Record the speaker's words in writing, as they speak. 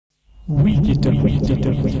wikidub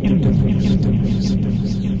in the mix.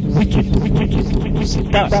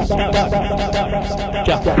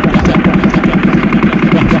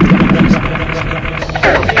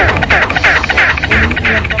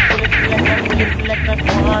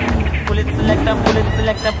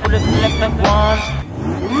 Bullet selector one.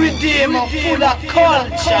 Redeemer full of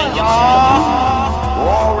culture, y'all.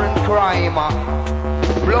 War and crime,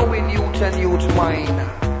 blowing youth and youth mind.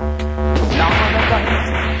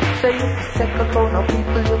 Say you're a second crowd of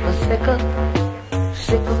people, you're a second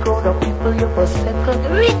crowd of people, you're a second.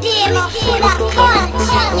 Redeemer full of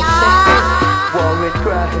culture, y'all. War and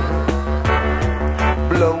crime,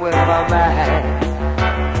 blowing my mind.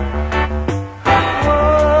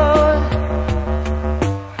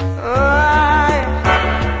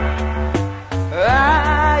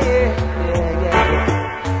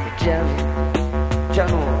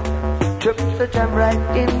 It's a jam right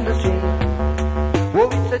in the street. Whoa,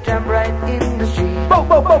 it's a jam right in the street.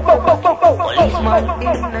 Policeman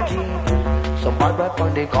in the jeep. Some bad boy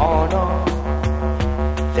on the corner.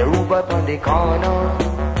 The rude boy on the corner.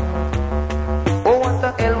 Oh, what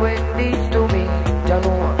the hell when this to me?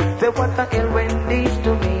 Jano, say what the hell when this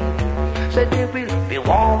to me? Say they will be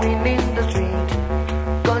warming in the street.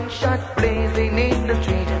 Gunshot blazing in the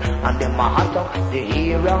street. And then my heart of the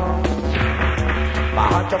hero. My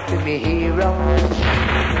heart up to me hero.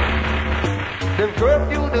 Them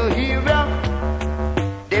curfew the hero.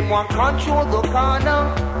 Them want control the corner.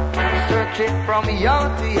 Searching from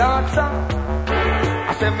yard to yard, sir.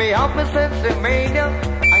 I say me have me sense of mania.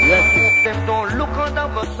 Yes. Them don't look under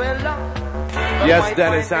my cellar. Yes,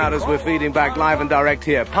 Dennis Howard, we're feeding back live and direct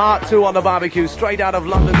here. Part 2 on the barbecue, straight out of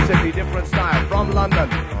London City, different style, from London.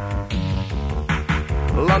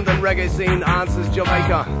 London reggae scene answers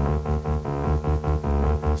Jamaica.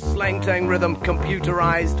 Sleng-teng rhythm,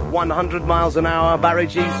 computerized, 100 miles an hour, Barry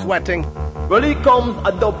G sweating. Well, here comes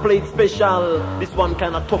a dubplate special. This one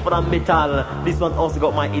kind of tougher than metal. This one also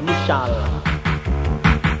got my initial.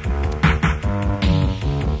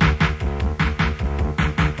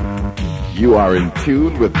 You are in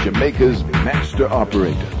tune with Jamaica's master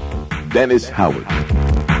operator, Dennis Howard.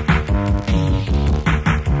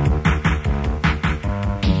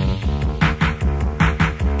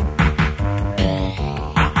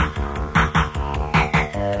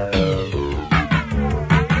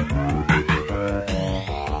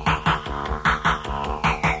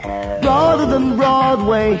 Broader than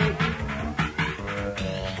Broadway.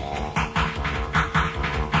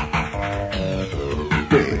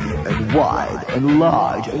 Big and wide and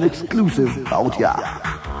large and exclusive out here.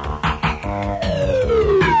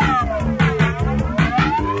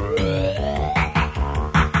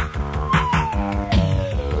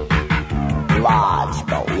 Large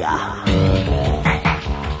bow, yeah.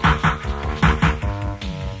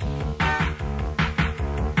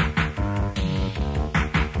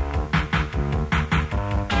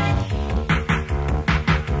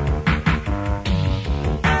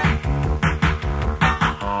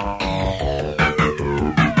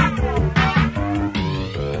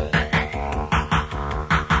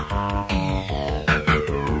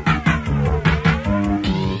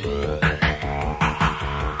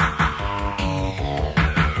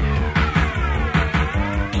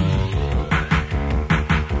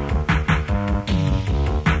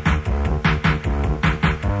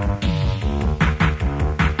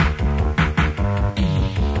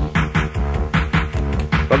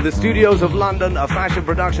 From the studios of London, a fashion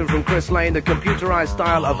production from Chris Lane, the computerized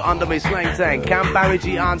style of Under Me Sleng-teng. Can Barry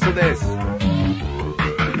G answer this?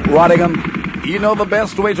 Rodigan, you know the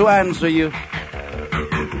best way to answer you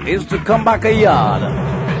is to come back a yard.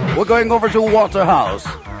 We're going over to Waterhouse.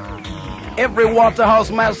 Every Waterhouse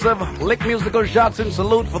massive, lick musical shots in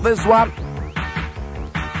salute for this one.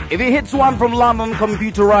 If he hits one from London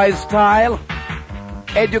computerized style,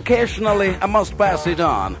 educationally I must pass it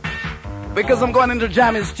on. Because I'm going into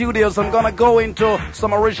Jammy Studios, I'm gonna go into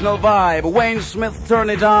some original vibe. Wayne Smith, turn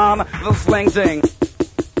it on, the sleng-teng.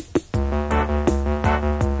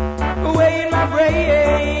 Way in my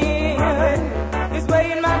brain, it's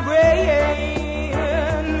way in my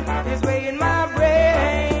brain, it's way in my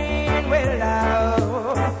brain. Well,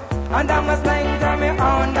 under my sleng-teng, me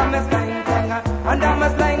under my sleng-teng, under my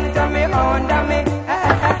sleng-teng, me under me.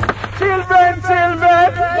 Children,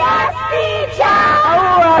 children. Yes, teacher.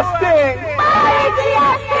 Sting.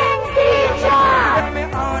 Tastiest teacher.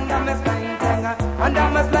 Under my sleng-teng, under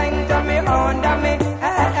my sleng-teng, me under me.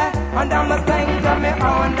 Under my sleng-teng, me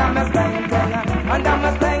under my sleng-teng, under my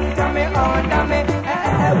sleng-teng, me under me.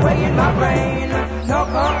 Way in my brain, no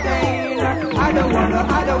cocaine. I don't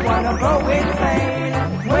wanna go insane.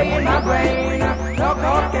 Way in my brain, no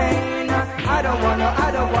cocaine.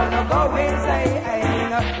 I don't wanna go insane.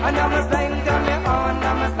 And I'm a slang to me on,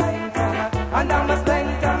 I'm a slang to me. And I'm a slang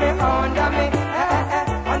to me on, I'm me.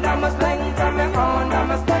 And I'm a slang to me on,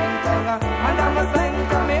 I'm a slang to me. And I'm a slang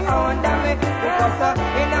to me on, I'm me. Because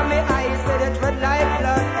in my eyes it's red like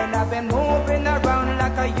blood. And I've been moving around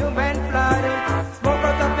like a human flood. Smoke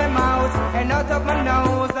out of my mouth and out of my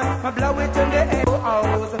nose. I blow it in the air.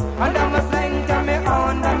 And I'm a slang to me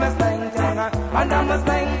on, I'm a slang to me. And I'm a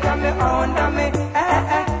slang to me on, I'm me.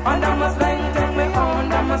 And I'm a slang to me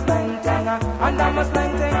on, I'm a slang to me. And I'm a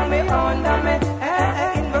slang to me on, I'm me.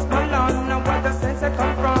 In West Malone, where the sense I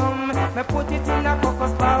come from. Me put it in a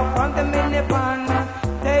cocos bar from the mini pan.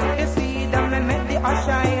 Take the seed and me make the ash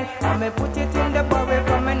shine. And me put it in the barrel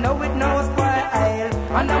from me know it no spoil.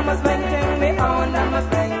 And I'm a slang to me on, I'm a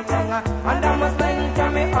slang to me. And I'm a slang to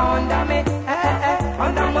me on, I'm me.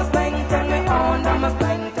 And I'm a slang to me on, I'm a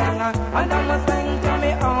slang to me. And I'm a slang to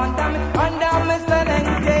me on, I'm me. And I'm a slang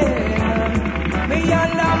to me.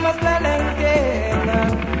 And I'm a slang to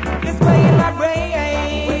it's way in my brain.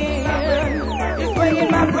 It's way in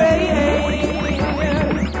my brain.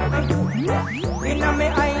 In my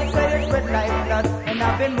eyes, it's red like blood. And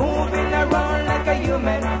I've been moving around like a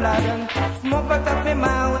human flood. Smoke out of my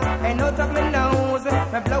mouth and out of my nose.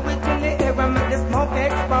 I blow it in the air and make the smoke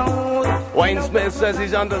explode. Wayne Smith says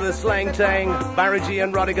he's under the sleng-teng. Barry G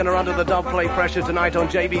and Rodigan are under the dubplate pressure tonight on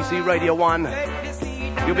JBC Radio 1.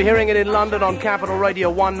 You'll be hearing it in London on Capital Radio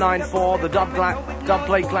 194, the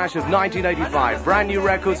dubplate clash of 1985. Brand new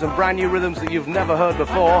records and brand new rhythms that you've never heard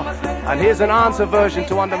before. And here's an answer version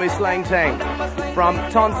to Under Me Sleng-teng from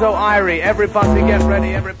Tonto Irie. Every pussy get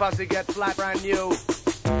ready, every pussy get flat, brand new.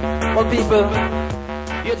 Well, people,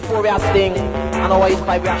 you 4 we are sting, and our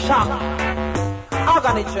 85 we are shock.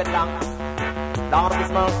 Organic dreadlock, Lord of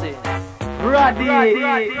His mercy. Roddy,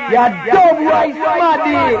 you're dumb right,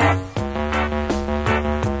 Roddy.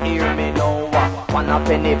 Hear me now, one a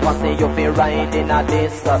penny pussy, you be riding a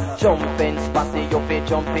this. Jumping pussy, you be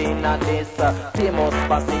jumping a this. Famous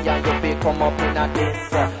pussy, and you be come up in a this.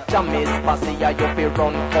 Jammies pussy, and you be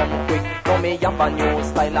run come quick. Now me have a new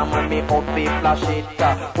style, and man me out be flash it.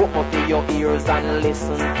 Open up your ears and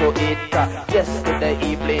listen to it. Yesterday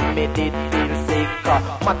evening me did feel sick.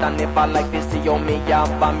 Mother never like this, you me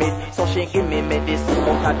have a mid. So she give me medicine,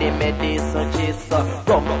 out of the medicine cheese.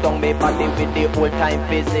 Rub down me body with the old time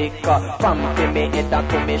physic. From me head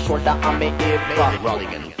to me shoulder and me hip.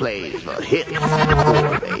 Rodigan plays the hits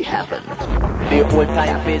before they happen. The old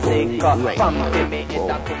time physic. From me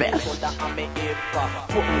head to me shoulder and me hip.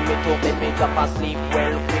 Putting me to bed, me drop asleep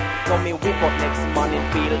well quick. Now me wake up next morning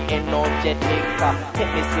feel energetic.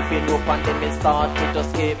 Take me sleeping rope and then me start to just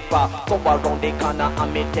skip. Go around the corner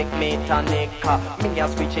and me take me tonic. Me a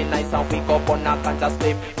switching nice and wake up on a ganja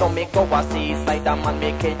slip. Now me go a seaside and man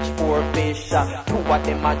me catch 4 fish. 2 of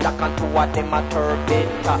them a jack and 2 of them a turbot.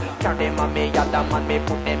 Carry them and me yada man me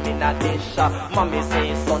put them in a dish. Mommy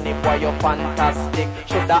say sonny boy you fantastic.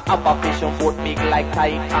 Shoulda have a vision boat big like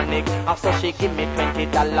Titanic. So she give me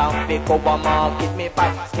 $20 big go a market me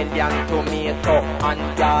buy scallion tomato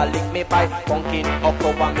and garlic me buy pumpkin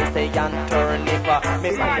okra me say and turnip me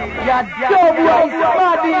buy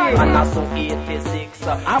and also 86.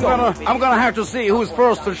 I'm gonna have to see who's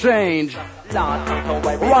first to change.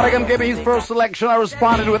 Rodigan gave me his first selection. I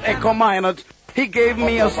responded with Echo Minor. He gave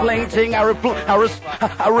me a sleng-teng. I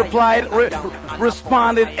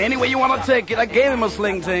responded, any way you want to take it. I gave him a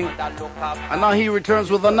sleng-teng. And now he returns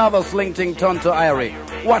with another sleng-teng Tonto Irie.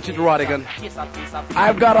 Watch it, Rodigan.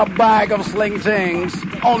 I've got a bag of sleng-tengs.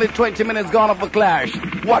 Only 20 minutes gone of the clash.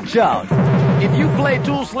 Watch out. If you play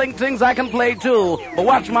 2 sleng-tengs, I can play 2. But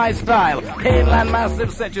watch my style. Painland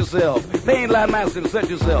Massive, set yourself. Painland Massive, set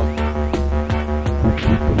yourself.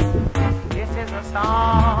 This is a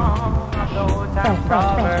song.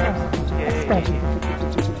 Proverbs, yeah.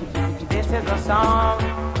 This is a song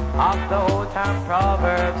of the old time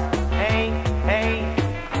Proverbs. Hey, hey,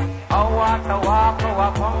 oh what a walk, oh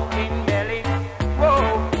a pumpkin belly.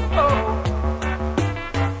 Whoa, oh.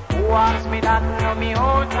 Who asked me that? Know me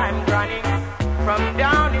old time granny from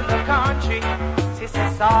down in the country. She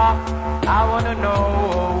says, I wanna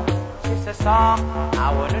know. She says,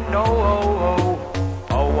 I wanna know.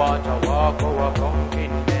 Oh what a walk, oh a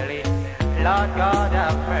pumpkin belly. Lord God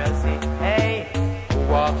have mercy, hey, who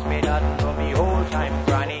walks me that know me old time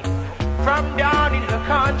granny from down in the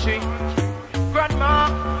country. Grandma,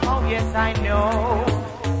 oh yes I know,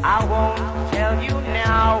 I won't tell you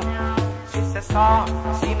now. She says,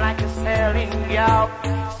 seem like a selling gal,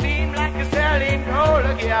 seem like a selling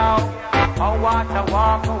roller gal. Oh what a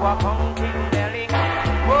walk, oh a pumpkin belly.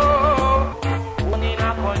 Whoa, in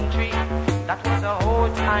a country that was a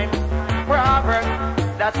old time. Proverbs,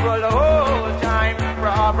 that was the whole time.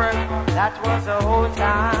 Proverbs, that was the whole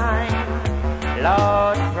time.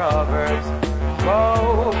 Lord Proverbs,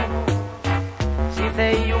 whoa. She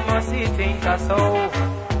say you must see think so.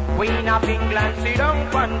 Queen of England, sit on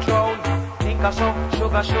control. Think of so,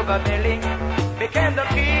 sugar, sugar belly. Became the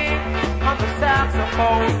king on the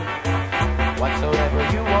saxophone. Whatsoever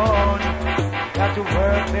you want, got to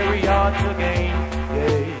work very hard to gain.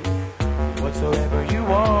 Yeah. Whatsoever you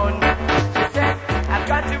want. She said, I've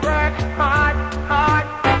got to work hard, hard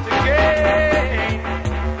to gain.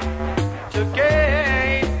 To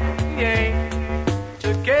gain, yeah. To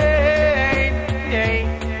gain,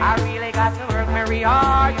 yeah. I really got to work very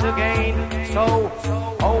hard to gain. So,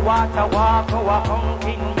 oh, what a walk, oh, a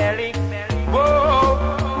pumpkin belly. Whoa,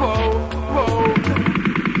 whoa, whoa.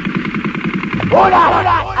 Hold on.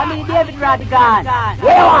 I mean David Rodigan.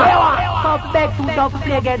 Where you want? Come back to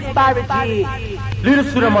play against Barry G.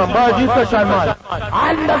 Listen to them, man. Barry G session, man.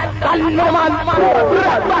 Understand, no man.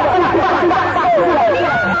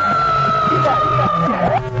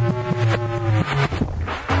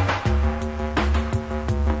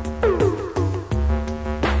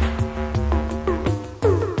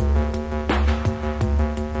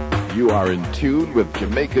 You are in tune with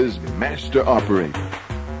Jamaica's master operator,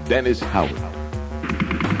 Dennis Howard.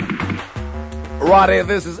 Roddy,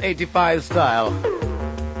 this is 85 style.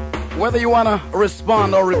 Whether you want to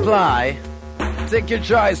respond or reply, take your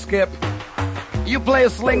choice, Skip. You play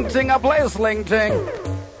sleng-teng, I play sleng-teng.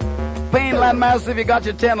 Painland Massive, you got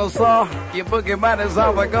your tenor saw. Your boogie man is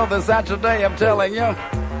how I go this Saturday, I'm telling you.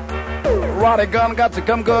 Rodigan got to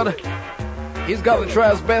come good. He's got to try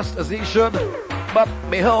his best as he should. But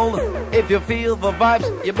behold, if you feel the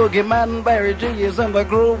vibes, your boogie man Barry G is in the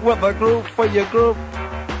groove with a groove for your group.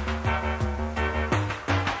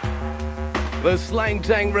 The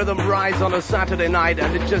sleng-teng rhythm rides on a Saturday night,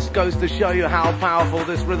 and it just goes to show you how powerful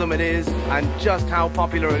this rhythm it is and just how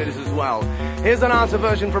popular it is as well. Here's an answer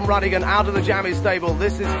version from Rodigan out of the Jammy stable.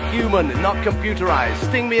 This is human, not computerized.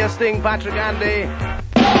 Sting me a sting, Patrick Andy.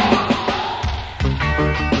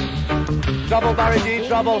 Trouble, Barry G,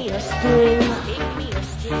 trouble.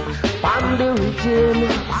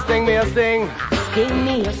 Sting me a sting. Sting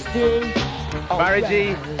me a sting. Barry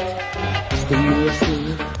G. Sting me a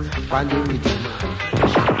sting. I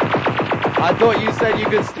thought you said you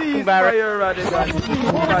could sting, Barry.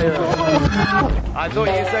 I thought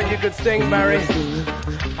you said you could sting, Barry.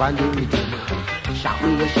 Shock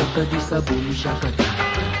me a shaka, this a boom shaka.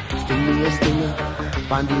 Sting me a stinger,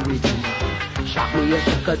 bandy rhythm. Shock me a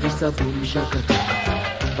shaka, this a boom shaka.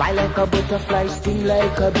 Fly like a butterfly, sting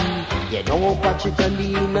like a bee. You know Patrick and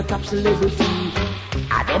me in the top celebrity.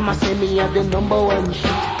 I them a say me a the number one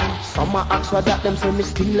shit. Some a ask for that, them say me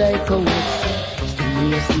sting like a witch. Sting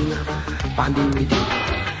me a stinger, bandy rhythm.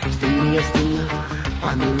 Sting me a stinger,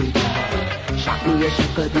 bandy rhythm. Shock me a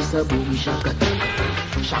shaka, this a boom shaka.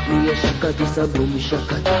 Shock me a shaka, this a boom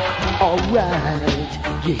shaka. Alright,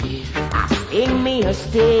 yeah. Sting me a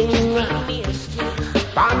sting,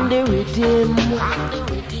 bandy rhythm.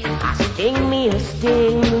 Sting me a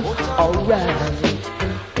sting, alright.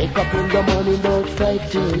 Wake up in the morning about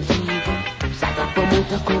 5:30. Sat up a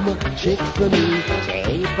motor come check for me. Say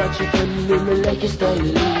hey Patrick and me like your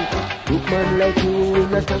style. Look man like you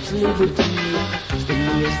in a top celebrity. Sting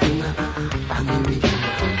me a sting, bandy rhythm.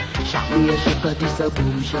 Shock me a shaka, this a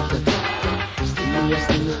boom shaka. Sting me a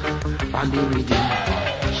sting, bandy rhythm.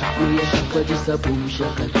 Shock me a shaka, this a boom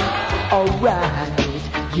shaka. Alright,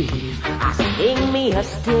 yeah. Sting me a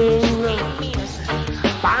sting,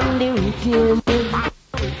 bandy rhythm.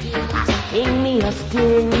 Sting me a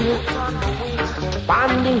sting,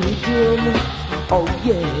 bandy rhythm. Oh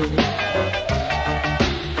yeah.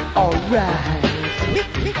 Alright.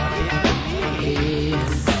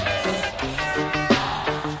 Yes.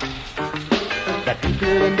 The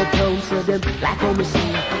people in the town say them like how me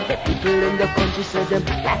see. The people in the country say them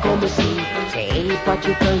like how me see. Say hey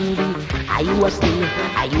Patrick and B, are you a sting?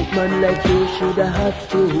 A youth man like you shoulda have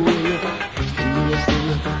to. Sting me a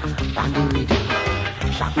sting, bandy rhythm.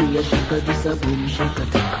 Shock me a shaka, this a boom shaka.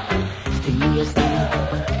 Sting me a sting,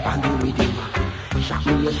 bandy rhythm. Shock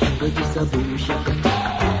me a shaka, this a boom shaka.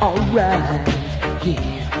 Alright, yeah.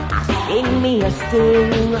 Sting me a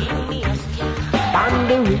sting,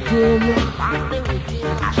 bandy rhythm.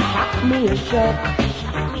 Shock me a shock,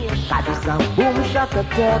 that is a boom shaka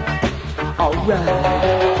talk.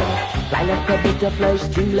 Alright, fly like a butterfly,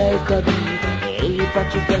 sting like a bee. Hey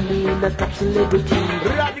Patrick and me in the top celebrity.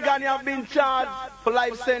 Rodigan, you have been charged for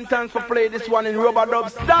life sentence for play this one in rubber dub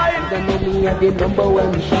style. They know me at the number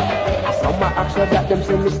one shit. I saw my axe that them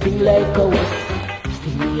say me sting like a wasp.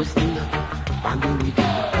 Sting me a stinger, bandy rhythm.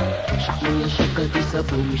 Shot me a shaka, this a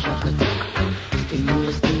boom shaka tuck. Sting me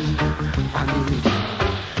a sting, on the rhythm.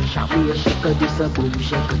 Shot me a shaka, this a boom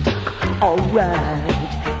shaka tuck.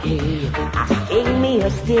 Alright, yeah, sting me a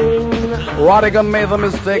sting. Rodigan made the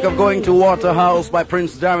mistake of going to Waterhouse by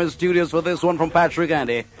Prince Darren Studios for this one from Patrick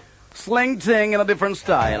Andy. Sleng-teng in a different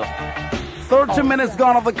style. 30 minutes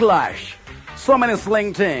gone of the clash. So many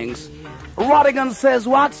sleng-tengs. Rodigan says,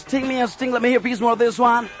 what? Sting me a sting. Let me hear a piece more of this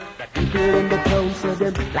one. The people in the town say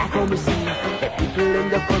them like how me sing. The people in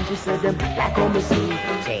the country say them like how me sing.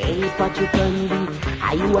 Say, hey, Patrick Andy,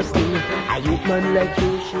 are you a sting? A youth man like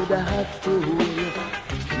you should have to.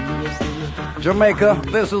 Sting me a sting. Jamaica,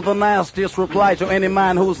 this is the nastiest reply to any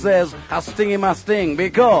man who says, I sting him, I sting.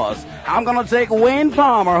 Because I'm gonna take Wayne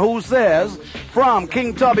Palmer, who says, from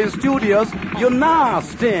King Tubby Studios, you're not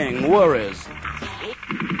sting worries.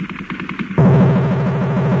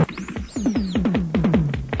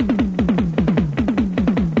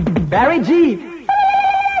 Barry G.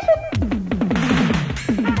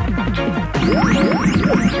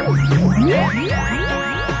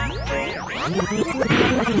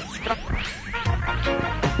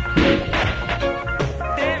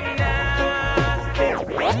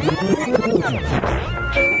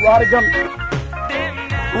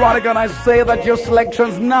 Rodigan, I say that your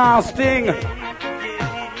selection's nasty.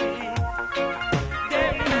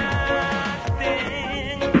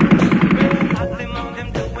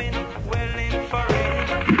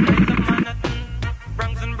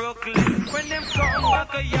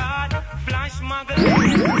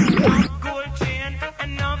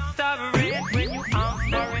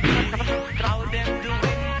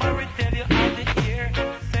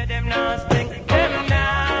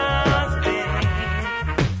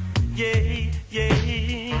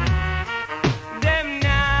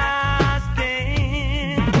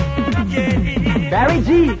 Barry G.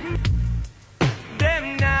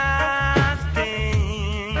 Them nasty,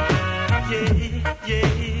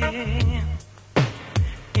 yeah.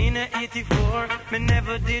 In a 84, me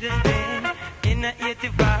never did a thing. In a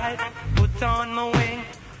 85, put on my wing.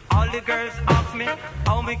 All the girls ask me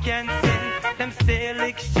how me can sing. Them say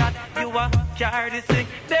lick shot, you a carry sing.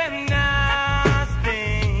 Them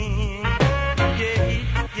nasty, yeah.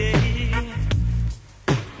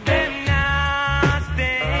 Them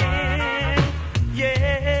nasty, yeah.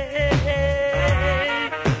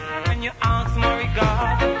 When you ask Mary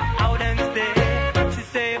God how them stay, she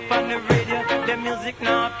say on the radio the music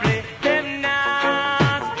not play. Them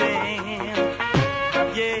nasty,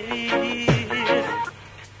 yes.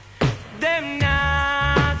 Them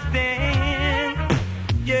nasty,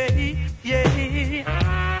 yeah.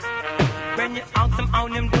 When you ask them how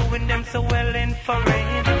them doing them so well in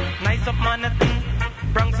foreign, nice up Manhattan,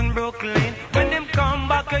 Bronx and Brooklyn. When them come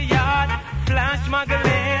back a yard, flash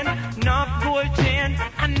Magdalene, enough gold chain,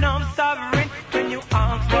 enough sovereign. When you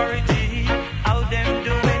ask for a G, how them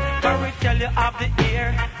doing? For we tell you of the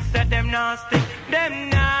ear, said them nasty, them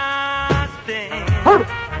nasty.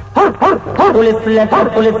 Pull it selector,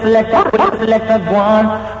 pull it selector, pull it selector, go on.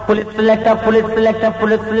 Pull it selector, pull it selector,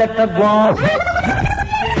 pull it selector, go on.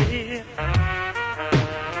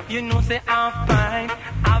 You know say I'm fine,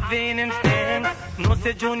 I've been him sting. No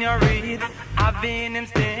say Junior Reid, I've been him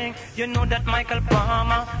sting. You know that Michael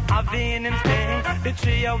Palmer, I've been him sting. The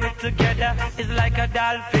three of it together is like a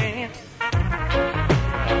dolphin.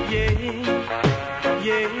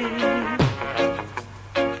 Yeah.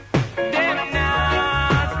 Them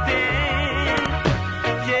nasty,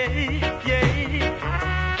 yeah.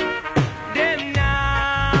 Them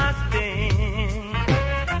nasty,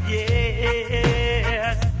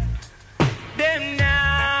 yes. Them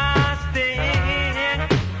nasty,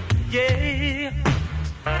 yeah.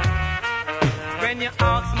 When you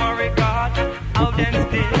ask Mary God how them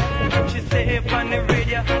stay, she say on the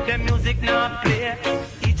radio the music not play.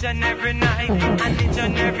 Each and every night and each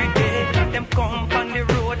and every day, them come on the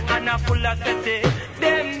road and a full of city.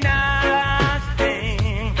 Them nasty,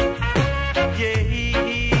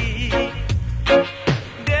 yeah.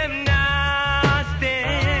 Them nasty,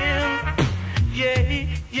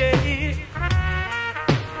 yeah.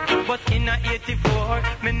 But in a 84,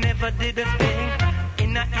 me never did a thing.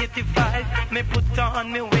 In a 85, me put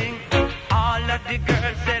on me wing. All of the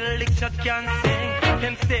girls say lick shot can sing.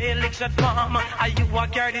 Them say lick shot mama, are you a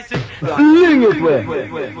carry sing? Sling it way.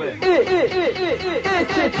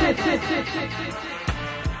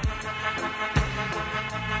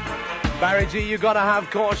 Barry G, you gotta have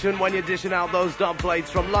caution when you're dishing out those dub plates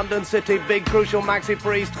from London City. Big Crucial Maxi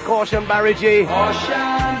Priest. Caution, Barry G.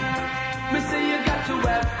 Caution, me say you got to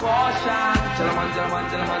have caution. Gentleman.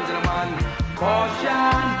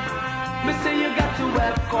 Caution, Me say you got to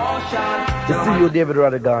have caution. You see you, David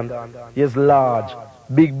Rodigan. He's large,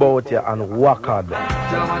 big boat here, and wackad.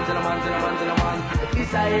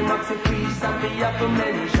 This I Maxi Priest and me have to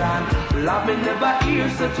mention. Love me never hear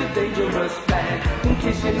such a dangerous plan. In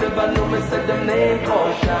case you never know me, say the name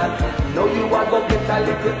caution. Know you are gonna get a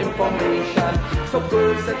little information. So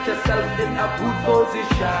girl, set yourself in a good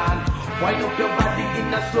position. Wind up your body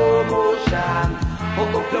in a slow motion.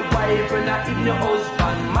 Hook up your wife and in your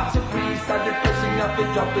husband. Maxi Priest and the person you have to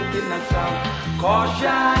drop it in a song.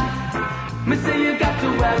 Caution. Me say you got to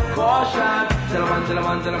have caution.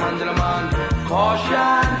 Gentleman.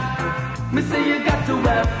 Caution. Me say you got to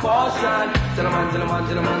have caution.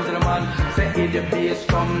 Gentleman. Say in the bass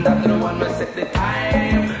drum, that's the one that set the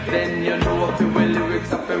time. Then you know if you will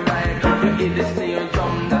lyrics up and rhyme. You hear the snare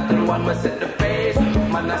drum, that's the one that set the pace.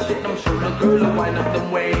 Man, I shit them shoulder, girl, I wind up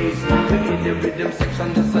them waist. You hear the rhythm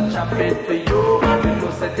section, just a chop it for you. You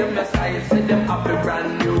know, say them the science, say them up and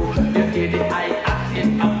brand new. You hear the eye act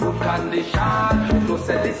in a good condition. No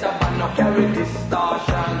say this a man, no carry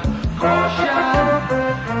distortion.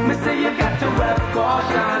 Caution, me say you got to have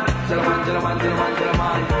caution. Gentleman.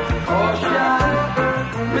 Caution,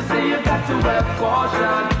 me say you got to have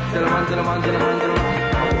caution. Gentleman.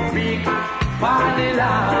 Big party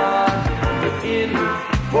land in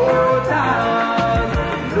Portland.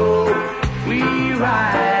 No, we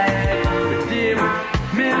ride with them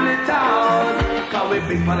militant. Cause we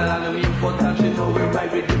big party land and we important. You know we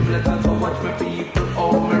ride with them militant. So watch me people,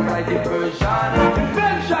 oh me ride the version.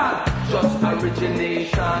 Invention, just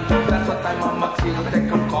origination. That's what time I'm Maxi will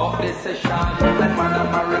take a coffee session. Like man and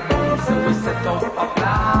Mary Boom, so we set up a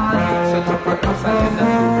plan. Set up records and in the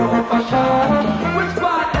studio fashion. Which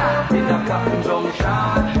part that? In the Clapham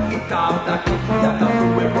Junction. It off that it that a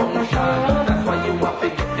freeway function. That's why you have to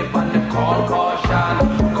get the band to call caution.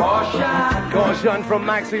 Caution from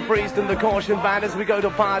Maxi Priest and the Caution Band as we go to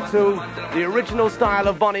part 2. The original style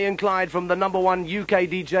of Bonnie and Clyde from the #1 UK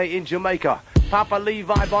DJ in Jamaica. Papa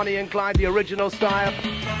Levi, Bonnie and Clyde, the original style.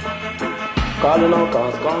 Calling on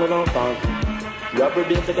cars. You have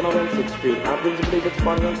been taken on 6th Street. I principally it's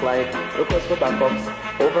Bonnie and Clyde. Request for backups.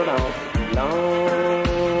 Over now.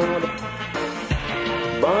 Lord.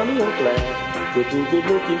 Bonnie and Clyde. The two good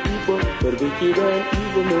looking people. The wicked and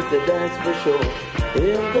evil miss the dance for sure.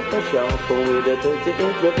 In the shop with a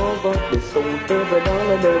 38 revolver. They sold every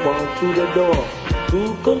dollar they walk through the door.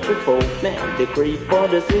 Two country folk, man, they crave for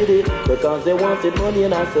the city because they wanted money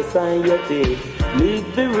in our society. Live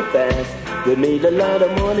very fast, they made a lot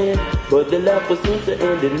of money, but they left us soon to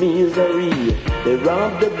end in misery. They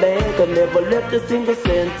robbed the bank and never left a single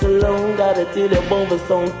cent alone. Gotta tell you about the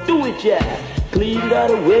song, do it, yeah. Clean got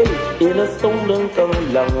away in a stolen car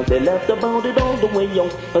long. They left about it all the way young.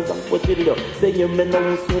 Cause I'm what it up. Say you me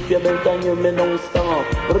no soup, you better you me no star.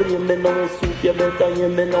 You me no soup, you better you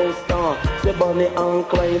me no star. Say Bonnie and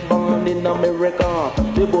Clyde born in America.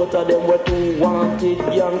 The both of them were two wanted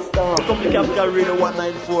youngsters. Come to Capital Radio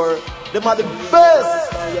 194. Them are the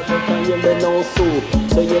best. You better you me no soup.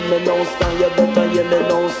 Say you me no star, you better you me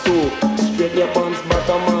no soup. Straight your pants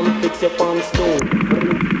bottom and fix your pants too.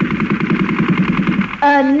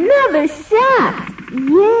 Another shot!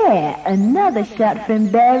 Yeah, another shot from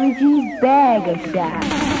Barry G's bag of shots.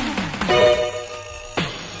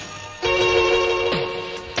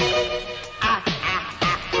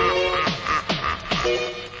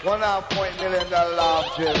 $1.5 million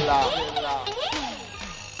laugh till laugh.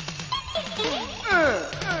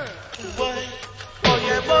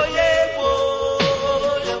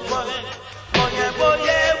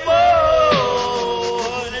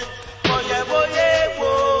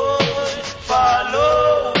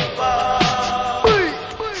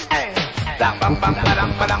 Bang bang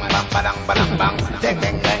badang badang bang badang badang bang ding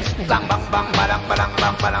ding ding bang bang bang badang badang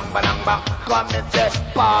bang badang badang bang come and say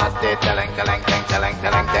pass it telling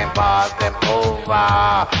pass them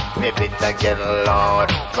over flip it again Lord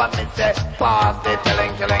come and say pass it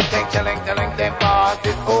telling pass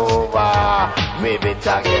it over flip it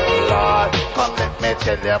again Lord come let me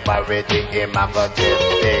tell you about Reggae in my protest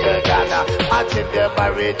Ghana I tell you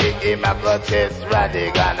about Reggae in my protest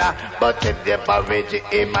Rodigan but tell you about Reggae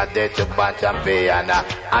in my day to ban champion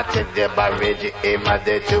I tell you about Reggae in my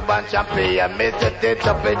day to ban champion me say the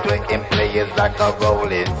dubplate when him play is like a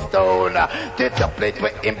rolling stone the dubplate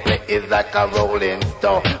when him play is like a rolling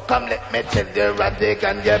stone come let me tell you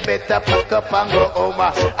Rodigan you better pack up and go home I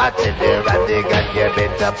tell you Rodigan you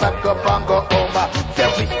better pack up and go home say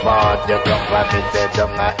which part you come from me say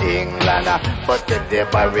down England but tell you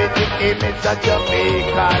about Reggae him is a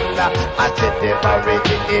Jamaican I tell you about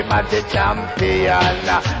Reggae him a the champion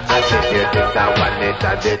I tell you this I want it I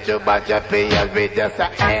did you but your players we just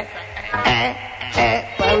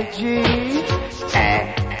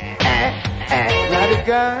Barry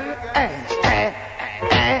Rodigan,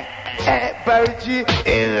 Barry G.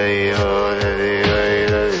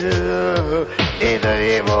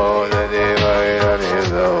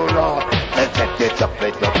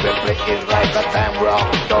 Dubplate is like a time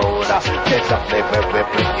rock stone. Dubplate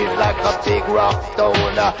is like a big rock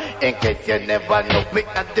stone. In case you never know, we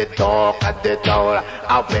at the talk at the town.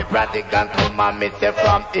 I'll be Rodigan, come on, me say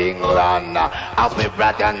from England. I'll be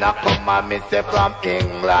Rodigan, come on, me say from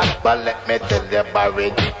England. But let me tell you,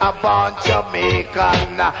 Barry G about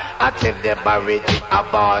Jamaican. I tell you, Barry G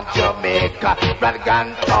about Jamaica.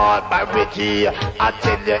 Rodigan tall, Barry G. I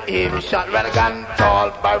tell you, him shot. Rodigan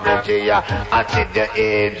tall, Barry G. I tell you,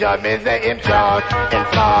 him shot. Me say him shot, him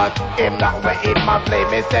shot. Him not where him a play.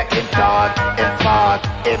 Me say him shot, him shot.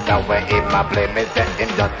 Him not where him a play. Me say him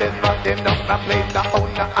just is not him not a play. The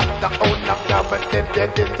owner and the owner now, but if they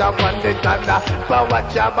did someone they done that. But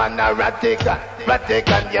watch out, man, a Rodigan.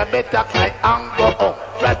 Rodigan, you better cry and go home.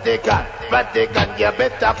 Rodigan, you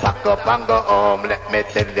better pack up and go home. Let me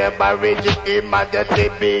tell you, Barry G, him and the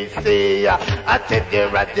JBC. I tell you,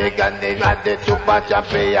 Rodigan, he had the super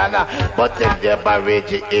champion. But tell you, Barry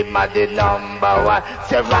G, him and the number one.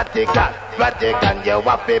 Say, Rodigan, you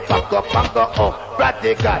want to pack up and go home.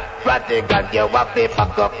 Rodigan, you want to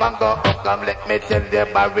pack up and go home. Come, let me tell you,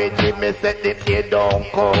 Barry G, me say the day don't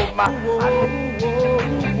come.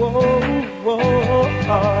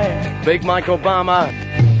 Big Mike Obama.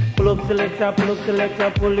 Pull up selector,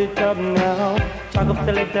 pull it up now. Jack up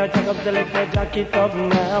selector, jack it up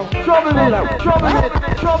now. Trouble it,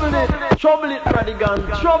 Rodigan,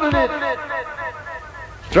 trouble it.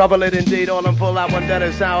 Trouble it indeed, all and pull that one,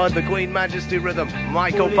 Dennis Howard, the Queen Majesty rhythm,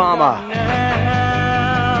 Mike Obama.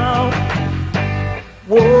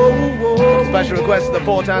 Whoa. Special request to the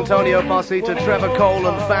Port Antonio posse to Trevor Cole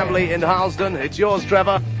and family in Halsden. It's yours,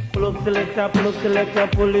 Trevor. Pull up selector,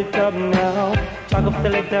 pull it up now. Jack up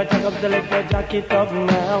selector, jack it up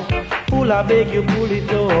now. Pull, I beg you, pull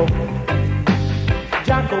it up.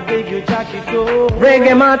 Jack, oh, beg you, jack it up.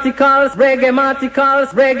 Reggae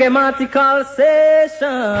Marticals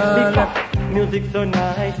session. Music so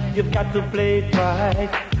nice, you've got to play it right.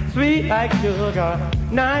 Sweet like sugar,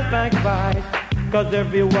 nice like spice. Cause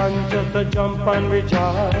everyone just a jump and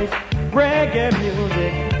rejoice. Reggae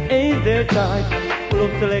music ain't their time. Pull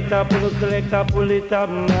up selector, pull it up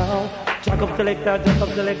now. Jack up selector,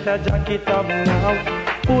 jack it up now.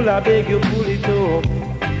 Pull, I beg you, pull it up.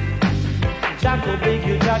 Jack will beg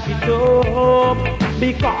you, jack it up.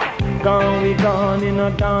 Because we gone in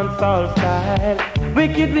a dancehall style.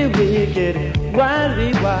 Wickedly wicked,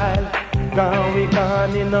 wildly wild. We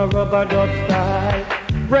gone in a rubber dub style.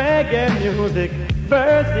 Reggae music,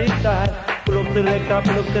 versatile. Pull up selector,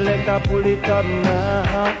 pull it up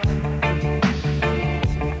now.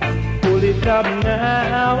 Pull it up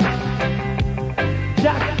now.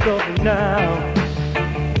 Jack it up now.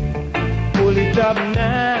 Pull it up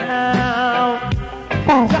now.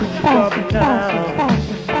 Jack it up now.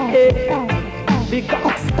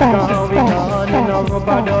 Because we gone in a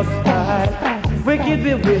rubber dub style. Wicked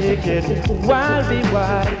be wicked, wild be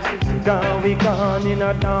wild. We gone in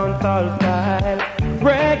a dancehall style.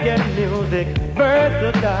 Reggae music,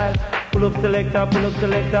 versatile. Pull up selector,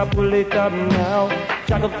 pull it up now.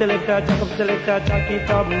 Jack up selector, jack it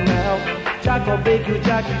up now. Jack up, beg you,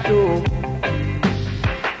 jack it up.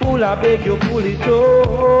 Pull, I beg you, pull it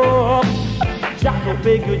up. Jack up,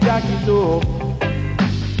 beg you, jack it up.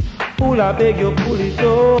 Pull, I beg you, pull it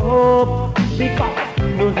up. Because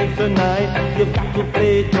music so nice, you've got to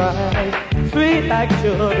play it right. Sweet like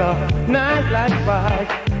sugar, nice like spice.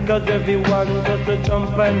 Cause everyone just a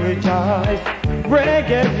jump and rejoice.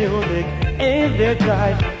 Reggae music ain't their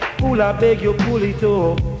choice. Pull, I beg you, pull it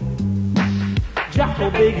up. Jack, I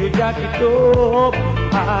beg you, jack it up.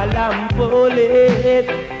 All I'm pull it.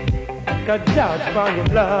 Cause just for you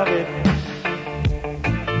love it.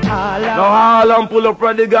 Now all I'm pull up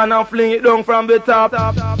Rodigan and fling it down from the top.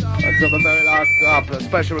 Until the very last up, a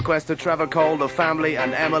special request to Trevor Cole, the family,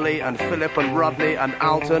 and Emily, and Philip, and Rodney, and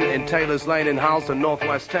Alton in Taylor's Lane in Halston,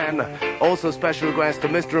 Northwest 10. Also special request to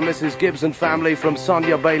Mr. and Mrs. Gibson family from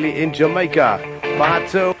Sonia Bailey in Jamaica. Part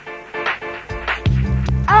 2. All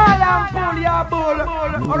I'm pull your bull.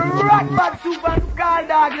 Or the rock bad super sky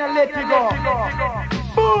dog and let you go.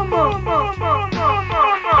 Boom, boom, boom, boom, boom,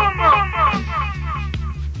 boom, boom, boom.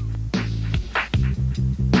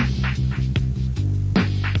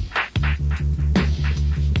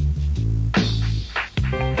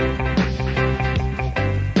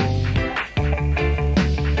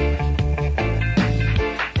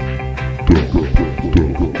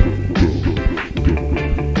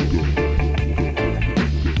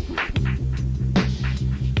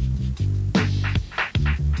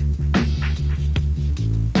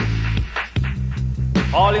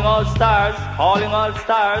 Calling all stars, calling all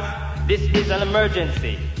stars. This is an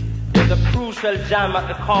emergency. There's a crucial jam at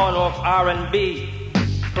the corner of R&B.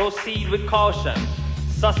 Proceed with caution.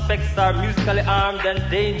 Suspects are musically armed and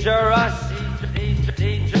dangerous. Danger,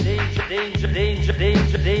 danger, danger, danger, danger,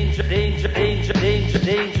 danger, danger, danger, danger, danger,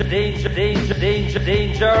 danger, danger, danger, danger,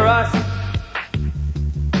 dangerous.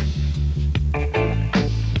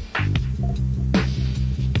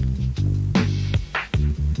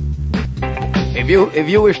 If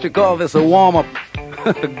you wish to call this a warm-up,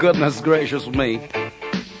 goodness gracious me.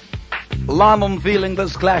 London feeling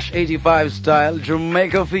this Clash 85 style,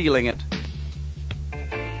 Jamaica feeling it.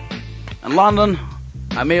 And London,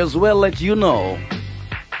 I may as well let you know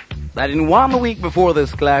that in 1 week before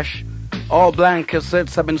this clash, all blank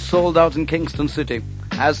cassettes have been sold out in Kingston City,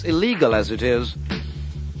 as illegal as it is.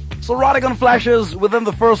 So Rodigan flashes within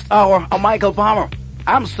the first hour a Michael Palmer.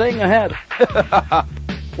 I'm staying ahead.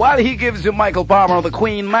 While he gives you Michael Palmer, the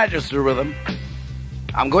Queen Majesty rhythm,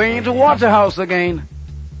 I'm going into Waterhouse again.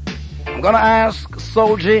 I'm gonna ask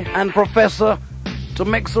Soji and Professor to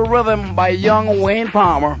mix a rhythm by young Wayne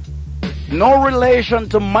Palmer. No relation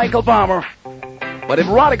to Michael Palmer, but if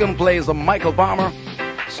Rodigan plays a Michael Palmer,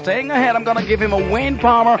 staying ahead, I'm gonna give him a Wayne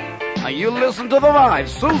Palmer, and you listen to the vibes.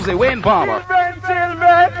 Susie, Wayne Palmer. Children.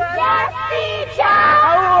 Yes, teacher.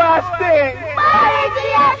 How was thing? Biology,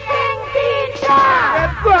 yes, teacher.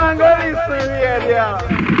 Let's go and go listen radio.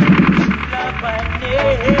 Love I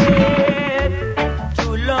need,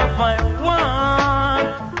 true love I want.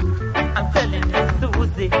 I'm telling you,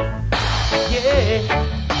 Susie, yeah.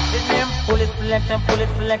 Pull it, selector, pull it,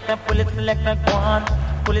 selector, pull it, selector, go on.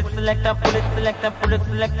 Pull it, selector, pull it, selector, pull it,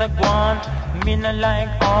 selector, go on. Me no like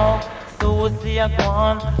how Susie a go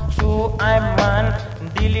on. True I'm man,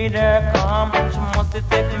 the leader come. She must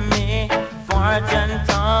take me for John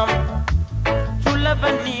Tom. True love I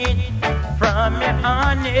need from me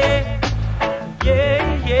honey.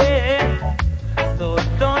 Yeah, yeah. So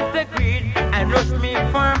don't take greed and rush me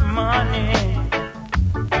for money.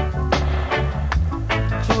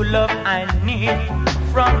 True love I need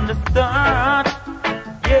from the start.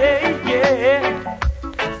 Yeah, yeah.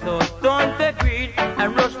 So don't take greed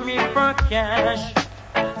and rush me for cash.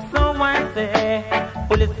 So I say,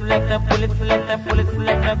 pull it, selector, pull it, selector, pull it,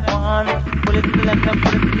 selector, go on. Pull it, selector,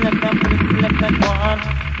 pull it, selector, pull it, selector, go on.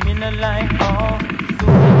 Me no like how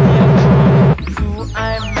so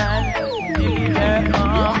I'm man, the leader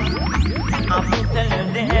come. I'm telling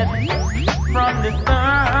you this from the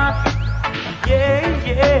start. Yeah,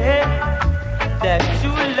 yeah, that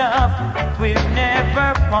you love will never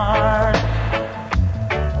part.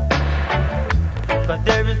 But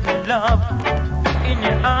there is no love in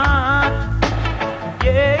your heart.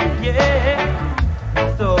 Yeah,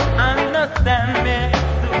 yeah. So understand me,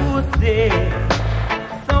 Susie.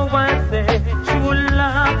 So I say, true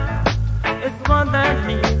love is more than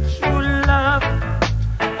me. True love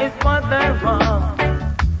is more than wrong.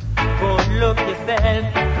 Go look yourself.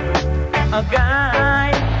 A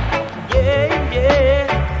guy, yeah, yeah.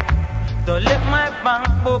 Don't let my bank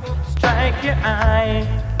book strike your eye.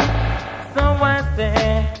 So I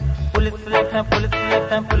say, pull it, selector, pull it,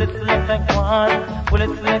 selector, pull it, selector, go on. Pull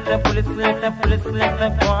it, selector, pull it, selector, pull it, selector,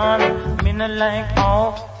 go on. Me no like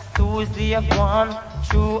how Susie a go on.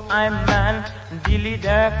 True I'm man, the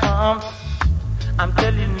leader come. I'm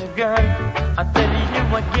telling you, girl, I'm telling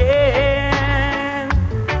you again.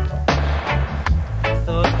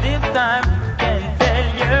 So this time, can tell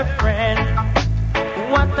your friend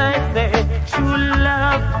what I say. True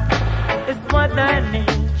love is what I need.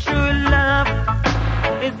 True love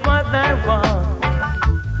is what I want.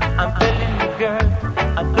 I'm telling you, girl,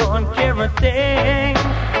 I don't care a thing.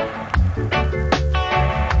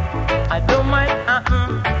 I don't mind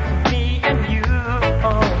me and you.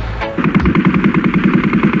 Oh.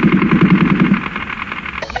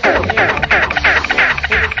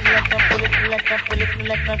 Pull it,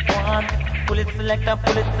 selector, go on. Pull it, selector,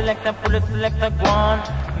 pull it, selector, pull it, selector, go on.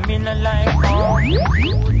 Me no like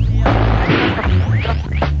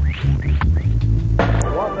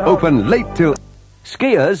Open late till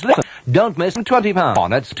skiers. Listen, don't miss £20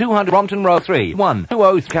 on. It's 200 Brompton Row 3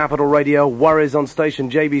 120. Capital Radio. Worries on station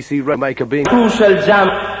JBC Jamaica being crucial jam,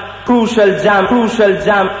 crucial jam, crucial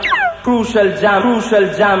jam, crucial jam,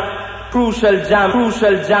 crucial jam, crucial jam,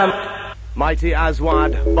 crucial jam. Mighty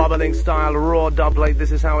Aswad, bubbling style, raw dubplate.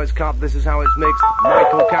 This is how it's cut, this is how it's mixed.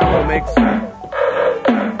 Michael Campbell mix.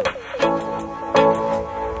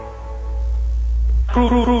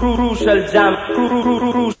 Crucial jam,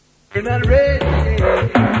 crucial. You're not ready.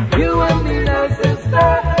 You and me now,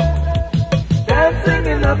 sister, dancing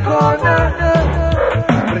in the corner.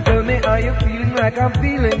 But tell me, are you feeling like I'm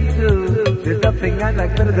feeling too? There's nothing thing I'd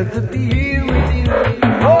like better than to be here with you.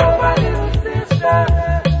 Oh, my little sister,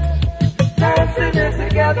 dancing it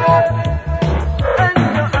together. And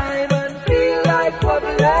your island feel like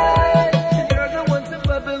bubbling. You're the one to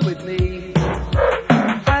bubble with me.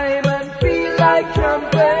 Island feel like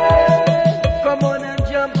jumping. Come on and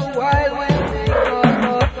jump a while with me.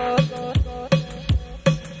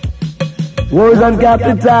 Wars on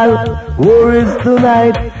capital, worries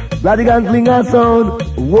tonight. Rodigan fling a sound,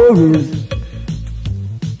 worries.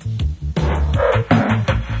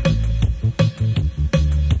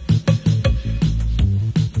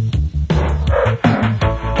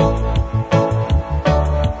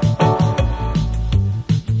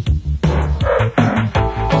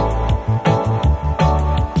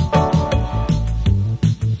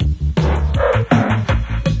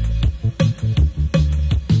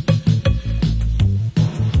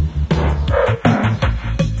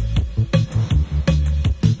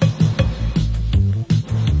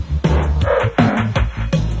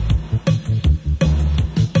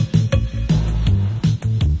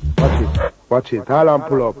 Watch it, all and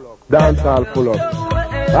pull up, dancehall pull up,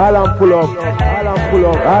 all and pull up, all and pull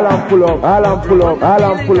up, all and pull up, all and pull up, all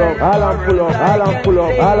and pull up, all and pull up, all and pull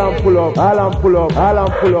up, all and pull up, all and pull up, all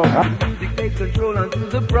and pull up. Music takes control onto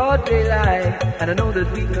the broad daylight, and I know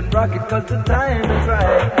that we can rock it 'cause the time is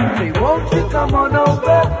right. Say, won't you come on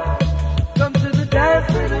over, come to the dance,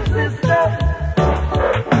 little sister.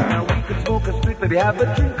 Now we can smoke a split, maybe have a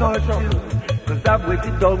drink or two. 'Cause I've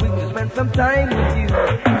waited all week to spend some time with you.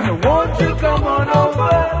 So won't you come on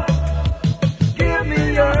over? Give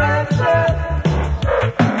me your answer.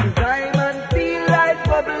 'Cause I man feel like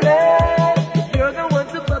bubbling. If you're the one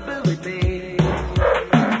to bubble with me.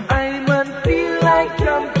 I man feel like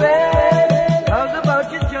jumping. How's about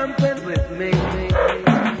you jumping with me?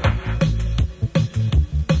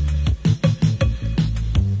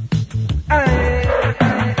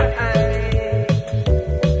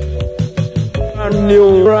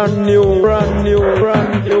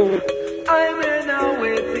 Brand new. I'm here now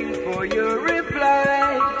waiting for your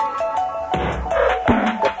reply.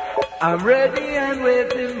 I'm ready and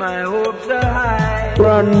waiting, my hopes are high.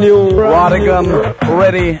 Brand new. Rodigan,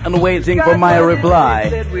 ready and waiting for my reply.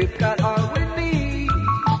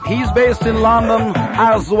 He's based in London,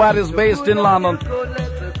 Aswad is based in London.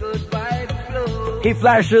 He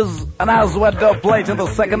flashes an Aswad dubplate in the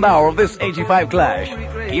second hour of this 85 clash.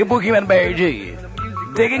 You book him and Barry G.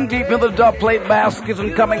 Digging deep in the dubplate basket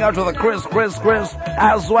and coming out with a crisp.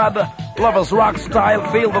 Aswad, lovers rock style,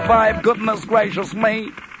 feel the vibe, goodness gracious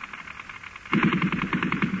me.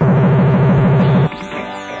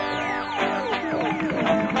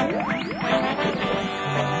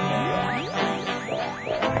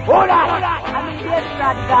 Hold on! I mean, yes,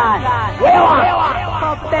 Rodigan. Where are you?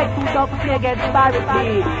 Come back to Dubplate against Barry G.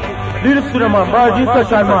 Lead us to the man, Barry G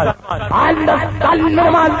special man. Understand me,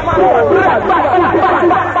 man.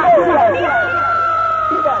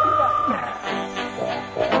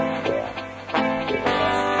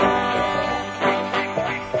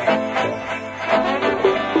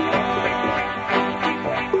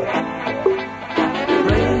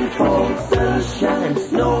 Rainfall, sunshine,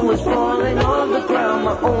 snow is falling on the ground.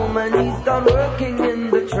 My old man, he's done working in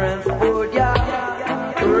the transport yard.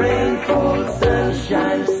 Rainfall,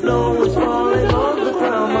 sunshine, snow is falling on the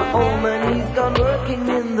ground. My old man, he's done working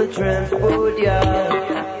in the transport yard.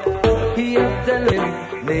 He up to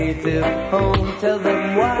his native home, tell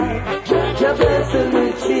them why. Just blessing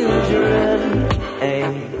the children, eh?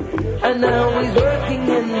 And now he's working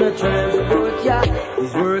in the transport yard.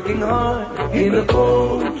 He's working hard in the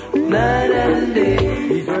cold, night and day.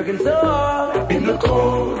 He's working so hard in the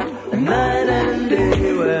cold, night and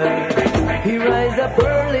day. Well, he rise up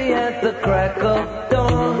early at the crack of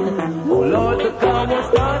dawn. Oh Lord, the car won't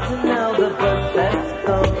start and now the bus has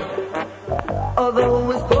come.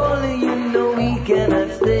 Although it's poorly, you know he cannot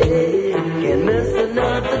stay. Can't miss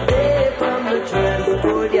another day from the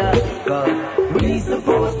transport yard. 'Cause we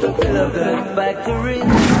supposed to fill up that factory.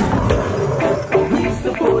 We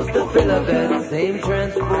supposed to fill up that same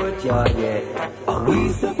transport yard, yeah. Are we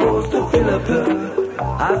supposed to fill up the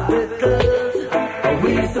hospitals? Are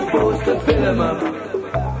we supposed to fill them up?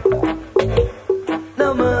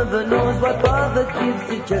 Now mother knows what father gives,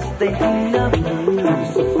 it just ain't enough.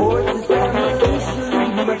 Support his family should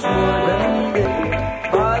need much more than this.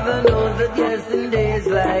 Father knows that yes, in days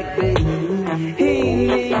like this, he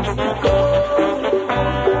needs to go.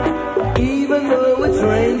 Even though it's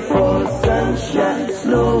rainfall, sunshine,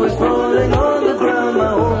 snow is falling on the ground.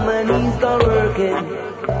 My old man, he's gone working,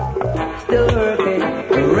 still working.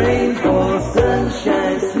 Rainfall,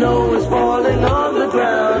 sunshine, snow is falling on the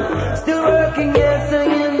ground. Still working, yes,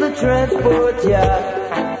 in the transport yard.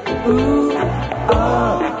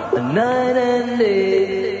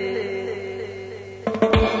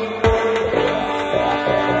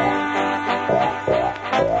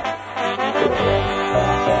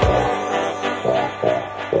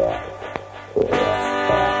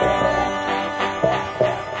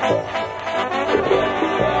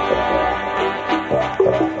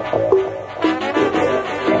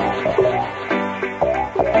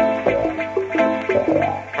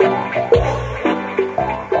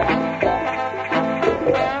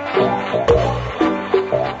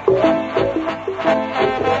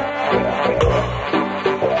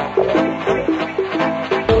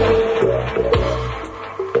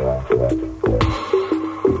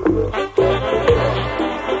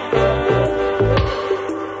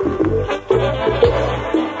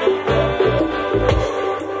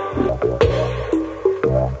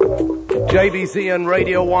 JBC and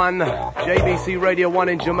Radio 1, JBC Radio 1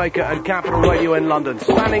 in Jamaica and Capital Radio in London.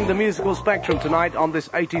 Spanning the musical spectrum tonight on this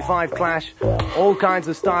 85 Clash. All kinds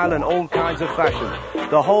of style and all kinds of fashion.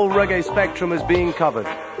 The whole reggae spectrum is being covered.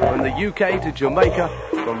 From the UK to Jamaica,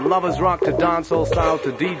 from lovers rock to dancehall style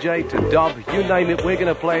to DJ to dub, you name it, we're going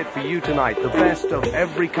to play it for you tonight. The best of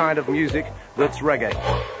every kind of music that's reggae.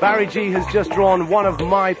 Barry G has just drawn one of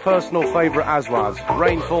my personal favourite Aswars,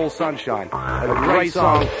 Rainfall Sunshine. A great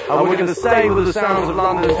song, and we're going to stay with the sounds of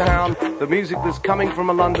London town, the music that's coming from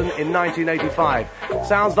London in 1985.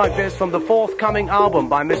 Sounds like this from the forthcoming album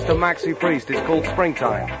by Mr. Maxi Priest. It's called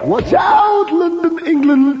Springtime. Watch out, London,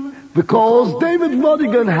 England, because David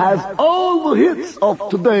Rodigan has all the hits of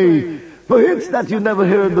today. The hits that you never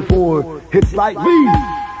heard before. Hits like these.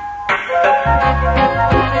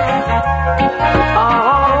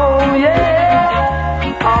 Oh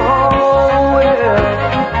yeah, oh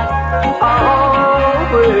yeah,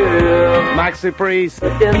 oh yeah. Maxi Priest.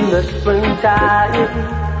 In the springtime,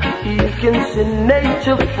 you can see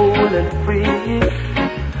nature full and free.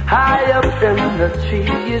 High up in the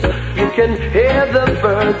trees, you can hear the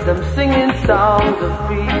birds, them singing songs of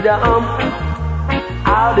freedom.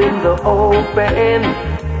 Out in the open,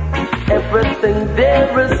 everything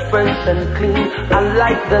there is fresh and clean. I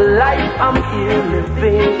like the life I'm here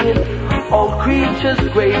living. All creatures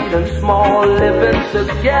great and small, living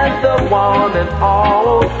together one and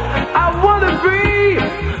all. I wanna be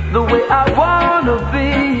the way I wanna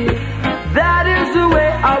be. That is the way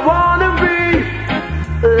I wanna be.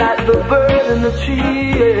 Like the bird in the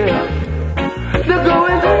tree, yeah. They're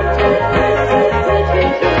going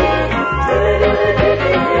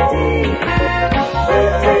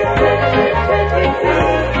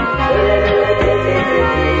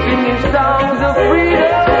singing songs of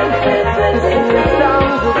freedom, singing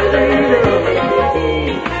songs of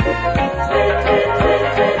freedom.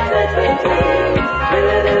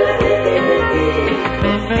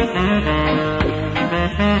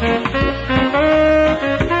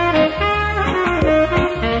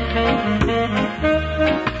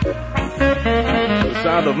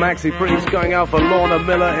 Sound of Maxi Priest going out for Lorna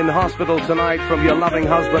Miller in hospital tonight from your loving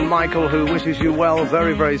husband Michael, who wishes you well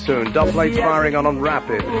very, very soon. Dubplates firing on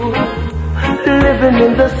rapid. Living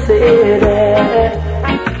in the city,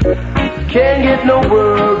 can't get no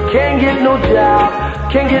work, can't get no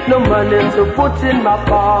job, can't get no money to put in my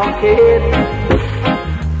pocket.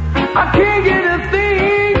 I can't get a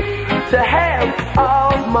thing to have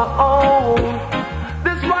of my own.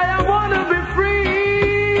 That's why I wanna be free.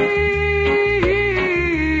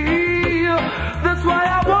 That's why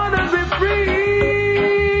I wanna be free.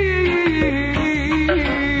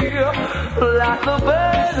 Like the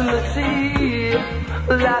bird in the tree,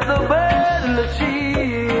 like the bird in the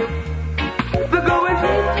tree. They're going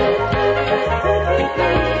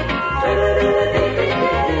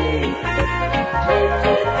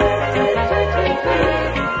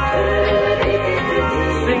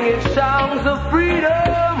singing songs of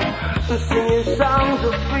freedom, singing songs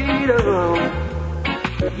of freedom.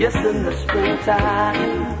 Yes, in the springtime,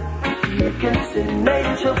 you can see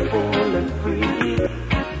nature full and free.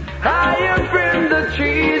 High up in the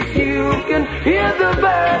trees, you can hear the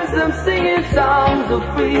birds, them singing songs of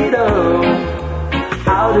freedom.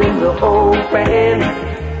 Out in the open,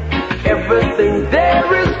 everything there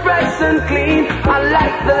is fresh and clean. I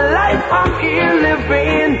like the life I'm here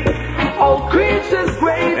living. All creatures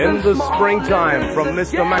great In and the small. springtime from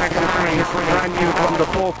Mr. Max and Priest, brand new from the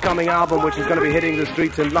forthcoming album, which is going to be hitting the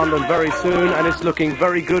streets in London very soon, and it's looking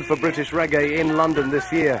very good for British reggae in London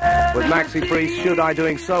this year. With Maxi Priest, Should I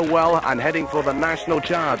doing so well and heading for the national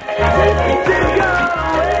chart.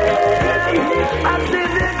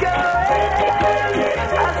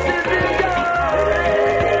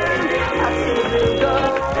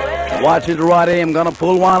 Watch it, Roddy. I'm gonna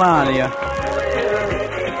pull one on you.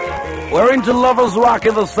 We're into Lovers Rock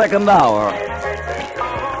in the second hour.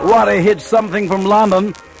 Roddy hit something from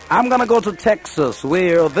London. I'm gonna go to Texas,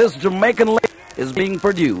 where this Jamaican lady is being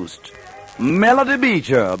produced. Melody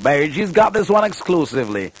Beecher. Barry G's got this one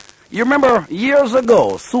exclusively. You remember years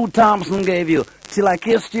ago, Sue Thompson gave you Till I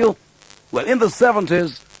Kissed You? Well, in the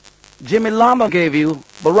 70s, Jimmy London gave you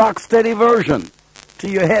the rock steady version. To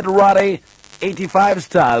your head, Roddy, 85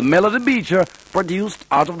 style. Melody Beecher, produced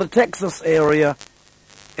out of the Texas area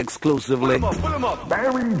exclusively. Pull him up.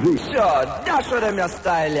 Barry G. Sure, that's what them your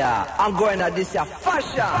style, yeah. I'm going at this, yeah,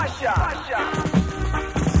 fashion.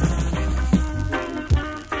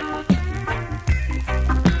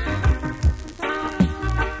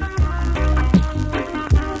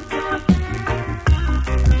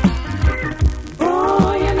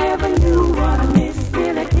 Oh, you never knew what I missed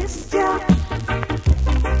till I kissed ya.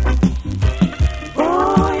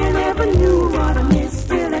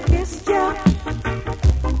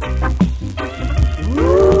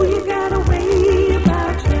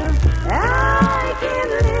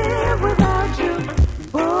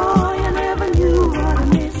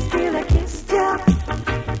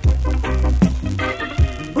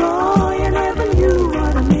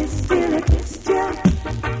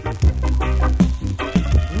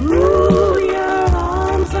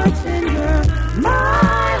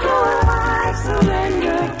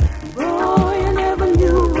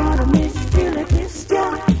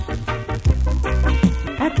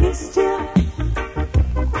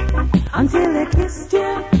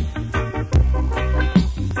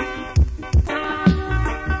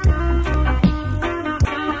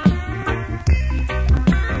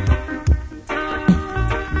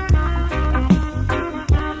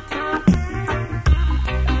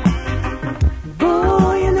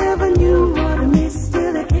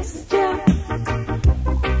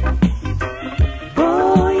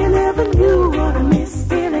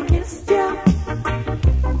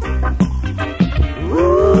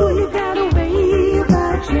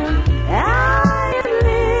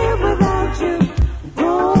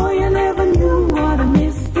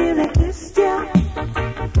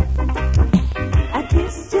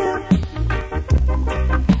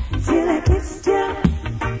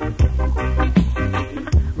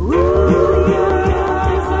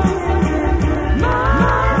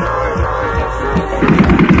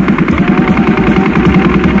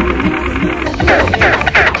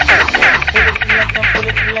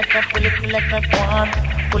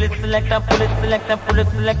 selector, pull it, selector, pull it,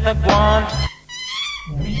 selector, go on.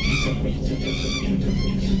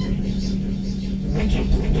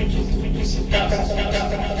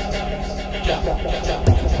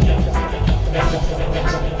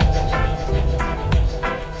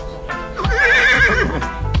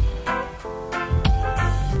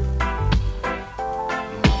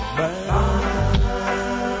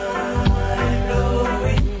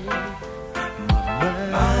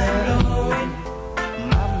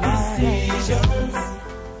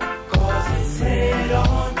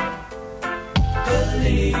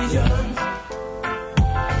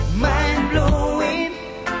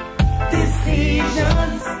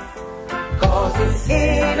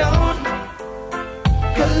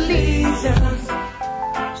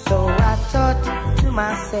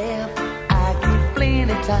 Myself, I give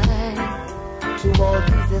plenty time to all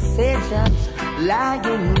these decisions lying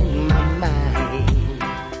in my mind.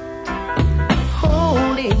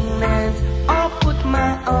 Holding hands, I'll put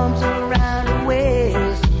my arms around her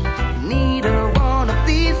waist. Neither one of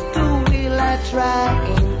these two will I try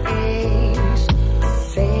and ace.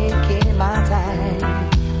 Taking my time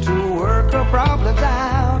to work her problems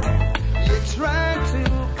out. You're trying to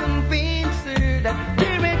convince her that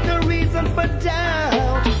there ain't no reason for doubt.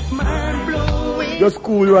 Just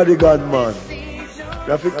cool Rodigan, man.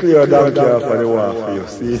 You have to clear down here for the war for you,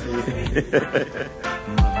 see?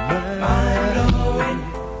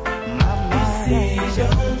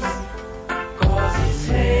 Decisions, cause it's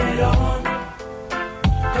head-on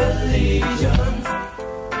collisions.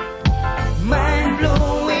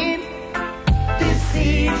 Mind-blowing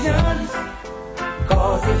decisions,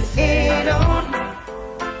 cause it's head-on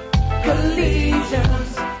collisions.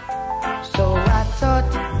 So I thought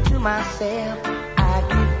to myself,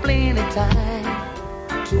 time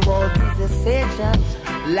to all these decisions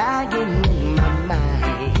lying in my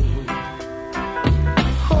mind.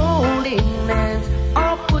 Holding hands,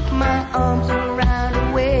 I'll put my arms around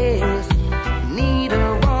her waist.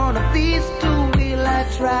 Neither one of these two will I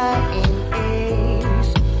try and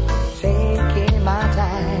ace. Taking my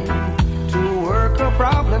time to work her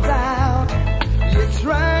problems out. You're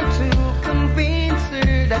trying to convince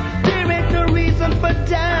her that there ain't no reason for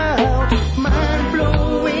doubt.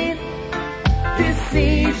 Mind-blowing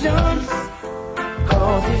decisions,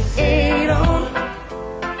 cause it's head-on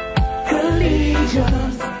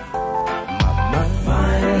collisions. My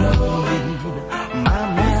mind, my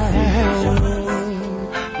decisions,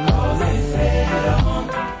 cause it's head-on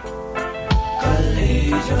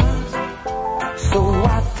collisions. So I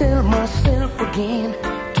tell myself again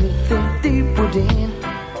to think deep within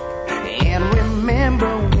and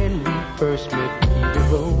remember when we first met, we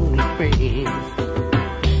were only friends.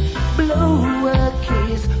 Blow a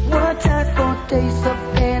kiss, one touch for taste of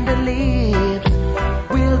tender lips.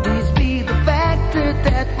 Will these be the factor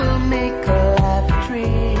that will make a life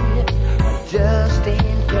trip? Just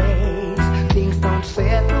in case things don't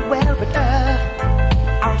settle well with us,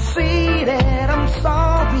 I'll say that I'm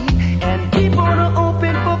sorry and keep on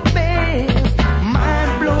open for best.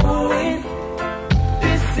 Mind-blowing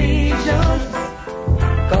decisions,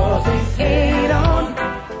 cause it's head-on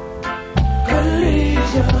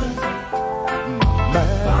collisions.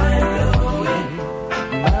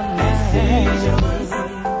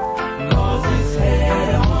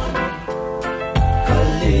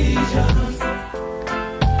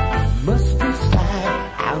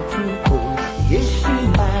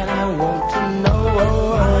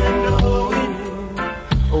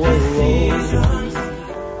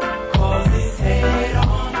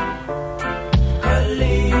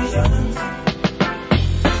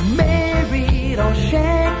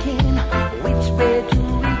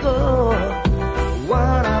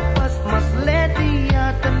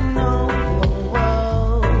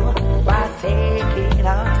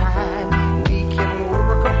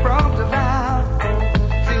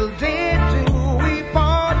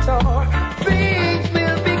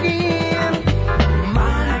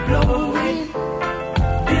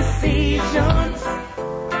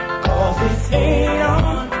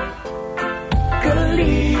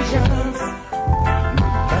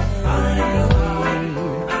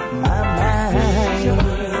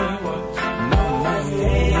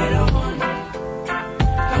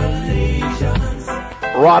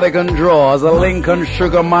 Rodigan draws a Lincoln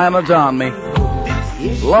Sugar Minor on me.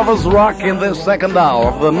 Lovers rock in this second hour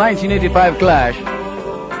of the 1985 Clash.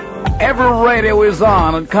 Every radio is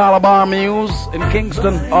on at Calabar Muse in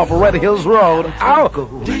Kingston off Red Hills Road. Ow!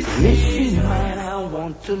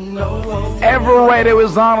 Every radio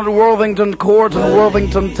is on at Worthington Court and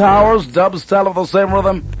Worthington Towers. Dubstyle of the same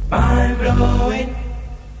rhythm. Mind-blowing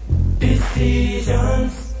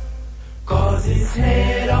decisions, cause it's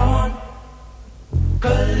head-on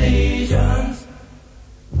collisions.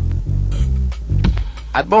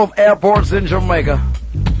 At both airports in Jamaica,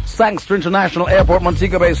 Kingston International Airport,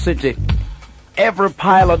 Montego Bay City, every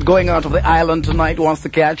pilot going out of the island tonight wants to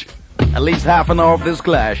catch at least half an hour of this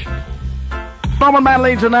clash. Norman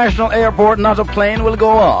Manley International Airport, not a plane, will go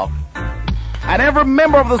off. And every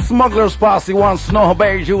member of the smugglers posse wants to know how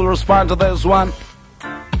bad you will respond to this one.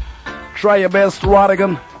 Try your best,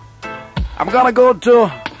 Rodigan. I'm gonna go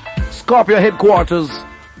to Scorpio headquarters.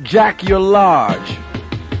 Jack, you're large.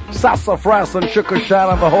 Sassafras and sugar shine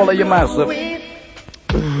on the whole of your massive.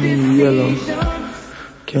 Yellow,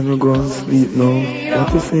 can you go and sleep now?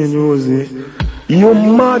 What you saying, Rosie? You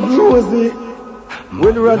mad, Rosie?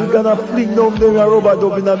 When Rodigan a fling down there a rubber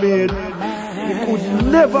dub in a bed, he could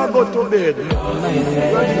never go to bed.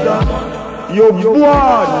 Rodigan, you're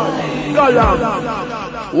bored. Galam.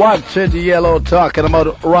 Watch it, Yellow, talking about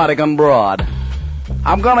Rodigan Broad.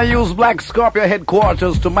 I'm gonna use Black Scorpio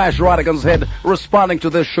headquarters to mash Rodigan's head, responding to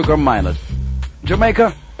this sugar minot.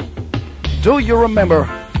 Jamaica, do you remember?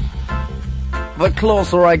 The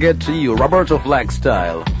closer I get to you, Roberto Flack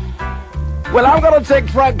style. Well, I'm gonna take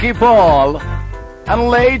Frankie Paul and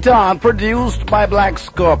lay it on, produced by Black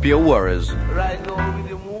Scorpio Worries. Right now with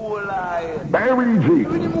him whole eye. Barry G.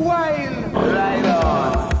 With him wild. Right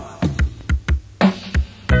on.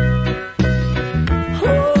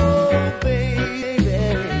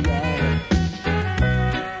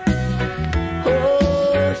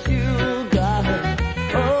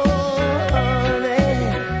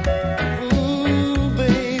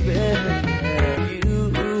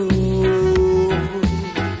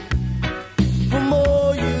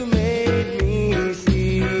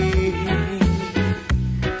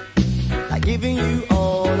 Giving you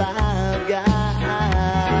all I've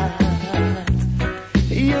got.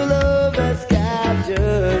 Your love has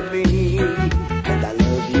captured me, and I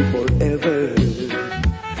love you forever,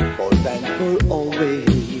 more than for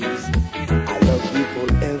always. I love you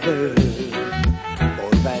forever,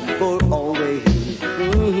 more than for always.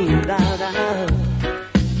 Now,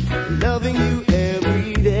 loving you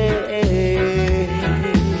every day.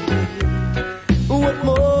 What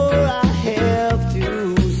more I have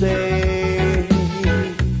to say?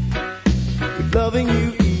 Loving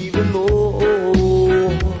you even more,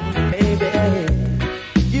 baby.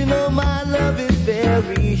 You know my love is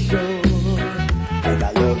very sure, and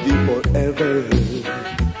I love you forever,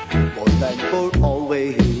 more than for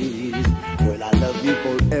always. Girl, I love you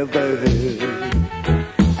forever,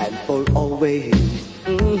 and for always.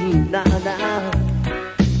 Now,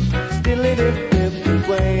 still in a different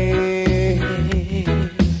way.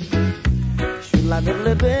 Should I live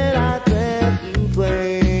a different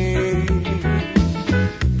way?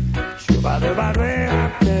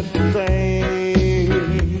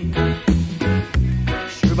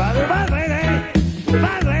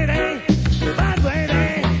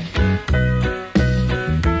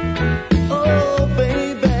 Oh,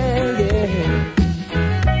 baby, yeah.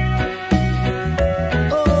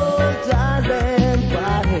 Oh, darling,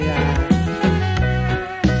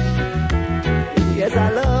 yes, I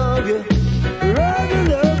love you. Love you,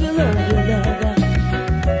 love you, love you, love you.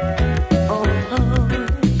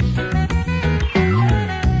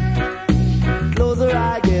 Closer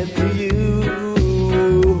I get to you,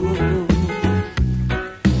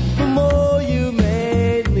 the more you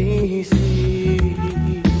made me see.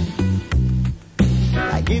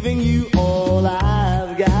 Like giving you all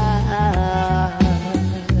I've got.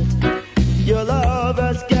 Your love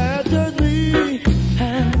has scattered me.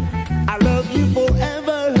 I love you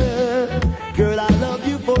forever. Girl, I love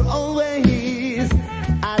you for always.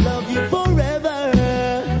 I love you forever.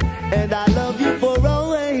 And I love you for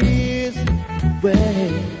always.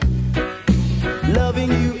 Well,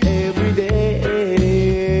 loving you every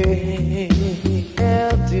day,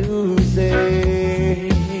 have to say,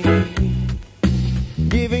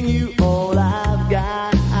 giving you all I've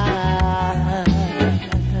got,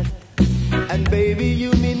 and baby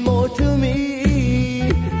you mean more to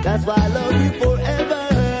me, that's why I love you forever,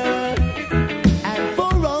 and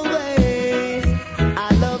for always, I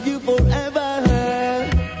love you forever,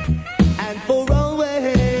 and for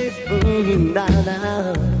always, now.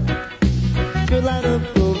 Should I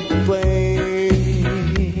have broken way?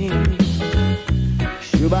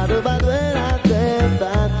 Should I have been when I said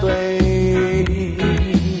that way?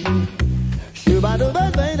 Should I have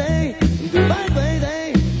been waiting? The bad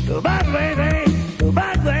way, the bad way, the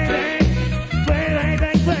bad way,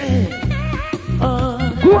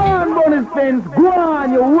 Go on, bonus fence, go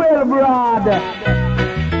on, you well, brother.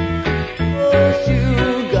 Oh,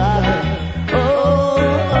 sugar, oh,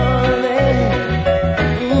 honey,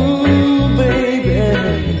 baby.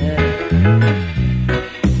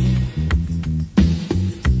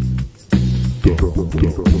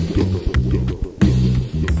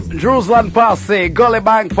 Jerusalem Posse, Gully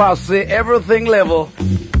Bank Posse, everything level.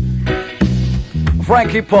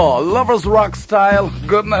 Frankie Paul, Lovers Rock Style,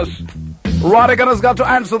 goodness. Rodigan has got to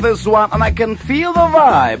answer this one, and I can feel the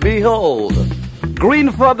vibe. Behold,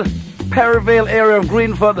 Greenford, Perryvale area of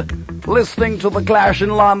Greenford, listening to the Clash in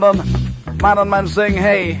London. Man and man saying,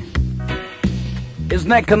 hey, it's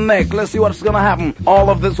neck and neck. Let's see what's going to happen. All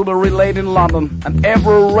of this will be relayed in London and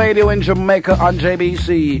every radio in Jamaica on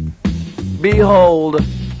JBC. Behold,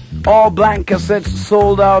 all blank cassettes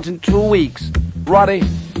sold out in 2 weeks. Roddy,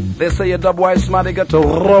 they say your dubwise smarty got to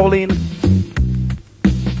roll in.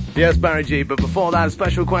 Yes, Barry G, but before that, a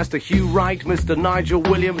special request to Hugh Wright, Mr. Nigel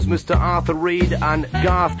Williams, Mr. Arthur Reed, and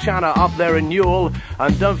Garth Channer up there in Newell.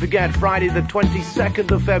 And don't forget, Friday the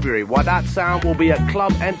 22nd of February, Why That Sound will be at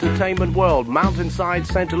Club Entertainment World, Mountainside,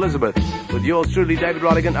 St. Elizabeth, with yours truly, David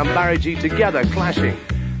Rodigan and Barry G together clashing.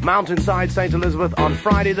 Mountainside, St. Elizabeth on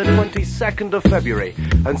Friday the 22nd of February.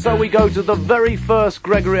 And so we go to the very first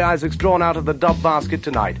Gregory Isaacs drawn out of the dub basket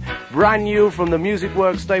tonight. Brand new from the Music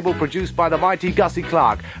Works stable, produced by the mighty Gussie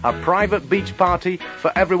Clark. A private beach party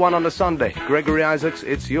for everyone on a Sunday. Gregory Isaacs,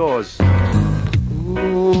 it's yours.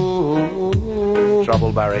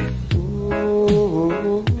 Trouble, Barry.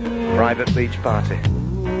 Private beach party.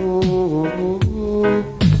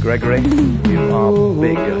 Gregory, you are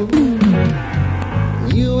big.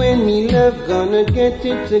 You and me, love, gonna get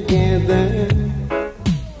it together.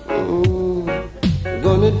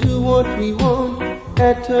 Gonna do what we want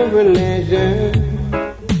at our leisure.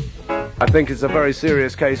 I think it's a very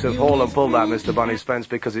serious case of haul and pull that, Mr. Bunny Spence,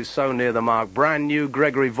 because it's so near the mark. Brand new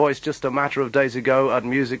Gregory voice just a matter of days ago at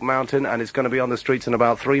Music Mountain, and it's going to be on the streets in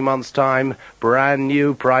about 3 months' time. Brand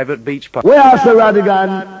new private beach party. We are Sir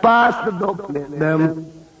Rodigan. Pass the dubplate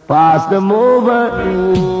them. Pass them over.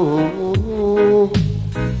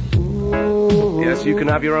 Yes, you can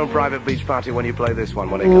have your own private beach party when you play this one,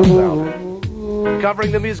 when it comes out.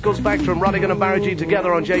 Covering the musical spectrum, Rodigan and Barry G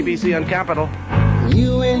together on JBC and Capital.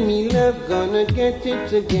 You and me, love, gonna get it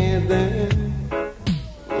together.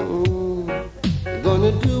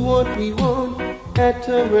 Gonna do what we want at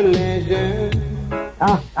our leisure.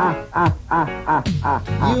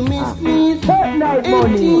 You miss me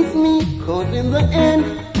and tease me, 'cause in the end,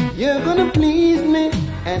 you're gonna please me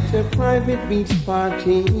at a private beach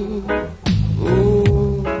party.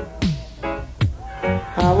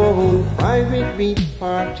 Our own private beach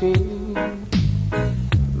party.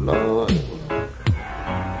 Lord,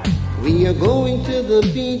 we are going to the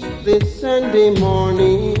beach this Sunday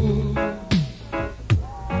morning.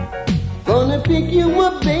 Gonna pick you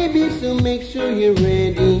up, baby, so make sure you're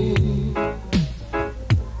ready.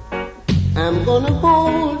 I'm gonna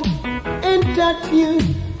hold and touch you,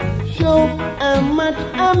 show how much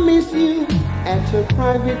I miss you at a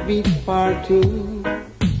private beach party.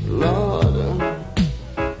 Lord,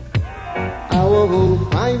 our own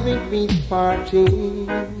private beach party.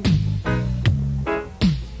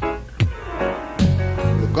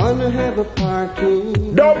 We're gonna have a party.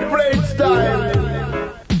 Dubplate style.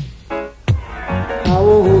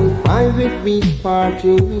 Our own private beach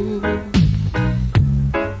party.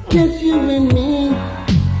 Just you and me.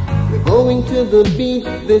 We're going to the beach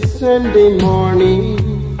this Sunday morning.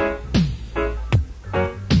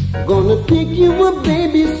 Gonna pick you up,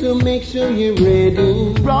 baby, so make sure you're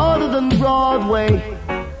ready. Broader than Broadway.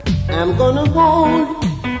 I'm gonna hold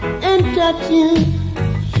and touch you,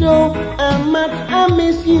 show how much I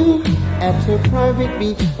miss you at a private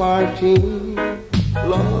beach party.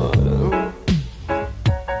 Lord,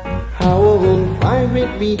 our own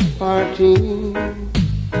private beach party.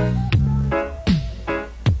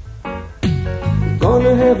 We're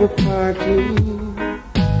gonna have a party.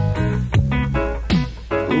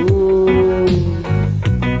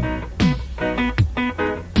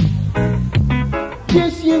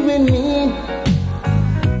 Just you and me.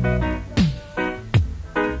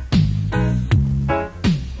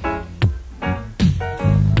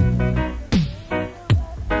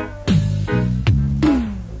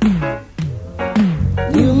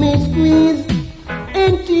 You may squeeze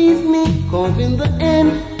and tease me, 'cause in the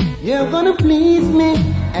end, you're gonna please me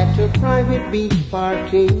at a private beach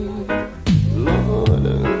party. Lord,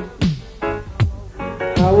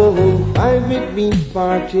 our own private beach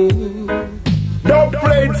party.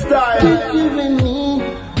 Dubplate style. Just you and me.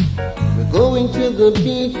 We're going to the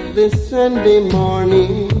beach this Sunday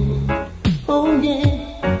morning. Oh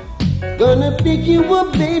yeah. Gonna pick you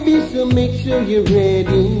up, baby, so make sure you're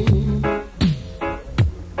ready.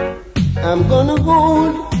 I'm gonna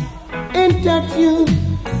hold and touch you,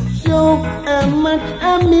 show how much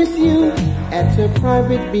I miss you at a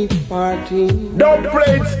private beach party.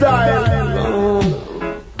 Dubplate style.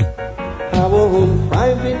 our own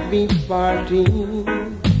private beach party.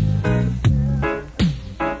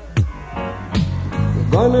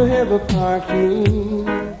 We're gonna have a party.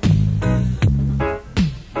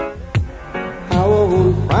 Our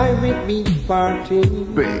own private beach party.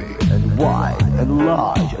 Big and wide and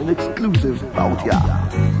large and exclusive out ya.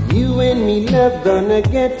 You and me love gonna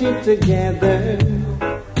get it together.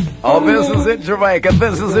 Oh, this is it, Jamaica.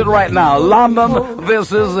 This is it right now. London,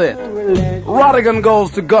 this is it. Rodigan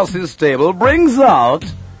goes to Gussie's table, brings out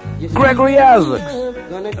Gregory Isaacs.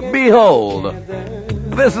 Behold,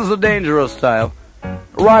 this is a dangerous style.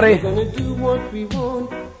 Roddy,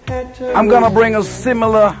 I'm gonna bring a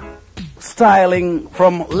similar styling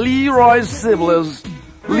from Leroy Sibler's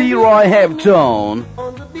Leroy Hebtone.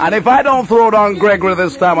 And if I don't throw down Gregory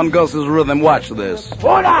this time on Gus's rhythm, watch this.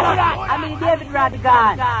 Hold on. I mean David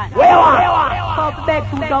Rodigan. Where are? Come back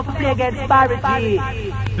to Dubplate against Barry G.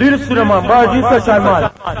 Lead us to the man, Barry G special man.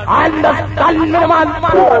 Understand me, man.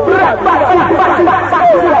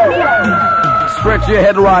 Stretch your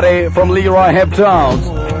head, Roddy, from Leroy Hebtone.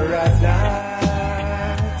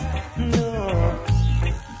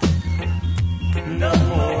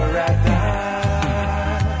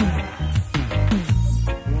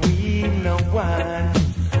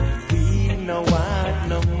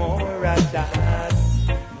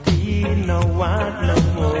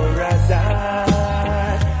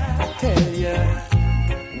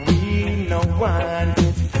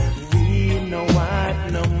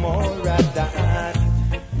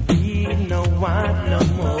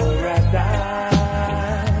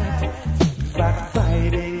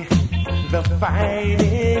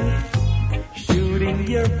 Fighting, shooting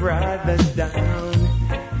your brothers down.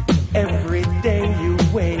 Every day you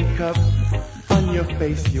wake up, on your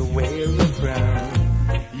face you wear a frown.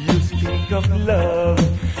 You speak of love,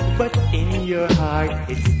 but in your heart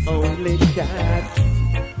it's only chat.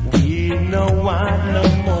 We no want no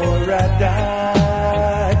more of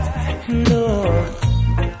that. No,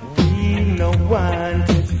 we no want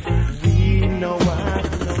it. We no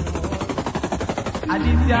want no more.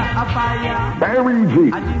 Aditya Apaya, Barry G.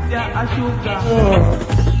 Aditya Ashuka.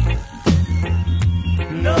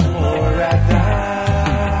 No more of that.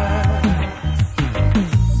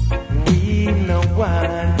 We no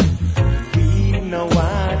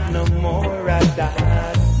want no more of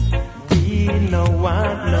that. We no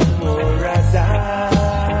want no more of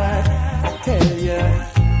that. I tell ya,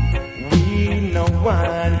 we no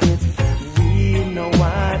want it. We no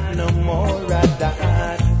want no more of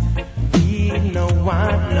that. We no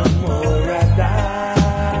want no more of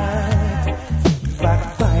that.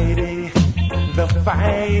 Backbiting, the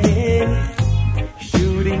fighting,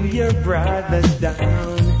 shooting your brothers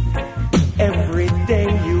down. Every day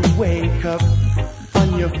you wake up,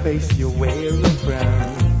 on your face you wear a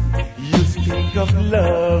frown. You speak of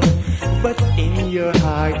love, but in your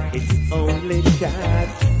heart it's only chat.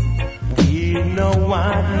 We no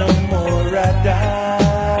want no more of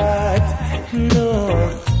that. No,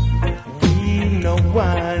 we no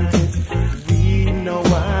want it. We no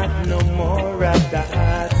want no more of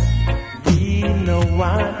that. We no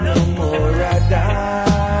want no more of that.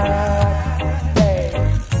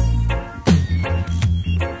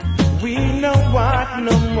 We no want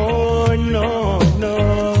no more, no.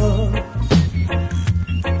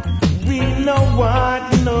 We no want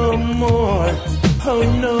no more, oh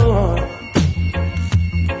no.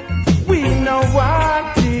 We no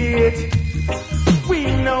want it, we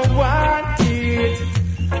no want it.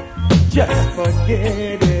 Just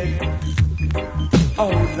forget it.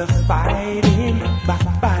 All the fighting,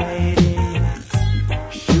 backbiting,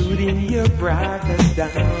 shooting your brothers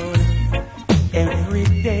down. Every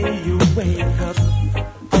day you wake up,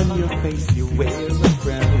 on your face you wear a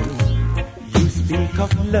frown. You speak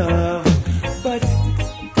of love, but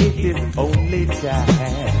it is only chat.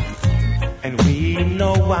 And we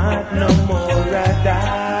no want no more of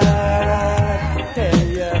that. Tell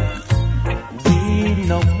ya, we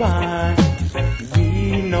no want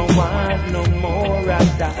no more of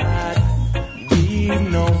that. We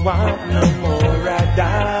no want no more of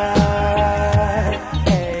that.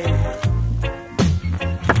 Hey.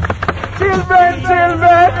 Children.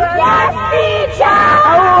 Yes, teacher.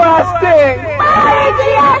 Who are sting?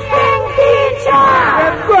 Yes, sting, teacher.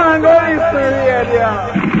 Let's go and go listen here.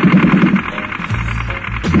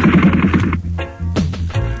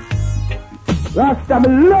 Rasta, me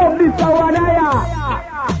love this one here.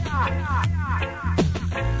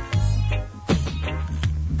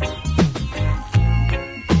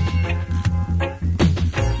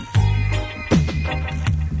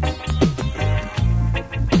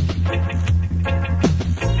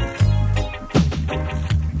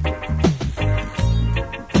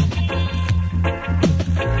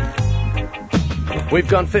 We've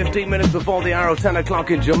gone 15 minutes before the hour of 10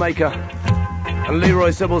 o'clock in Jamaica. And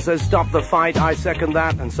Leroy Sybil says, stop the fight. I second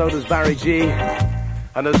that, and so does Barry G.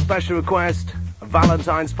 And a special request,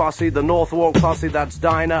 Valentine's Posse, the Northwalk Posse, that's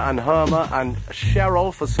Dinah and Herma and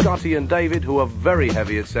Cheryl for Scotty and David, who are very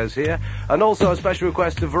heavy, it says here. And also a special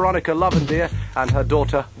request to Veronica Lovendeer and her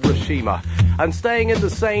daughter Rashima. And staying in the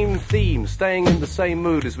same theme, staying in the same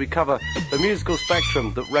mood as we cover the musical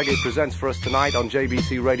spectrum that reggae presents for us tonight on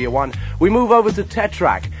JBC Radio 1, we move over to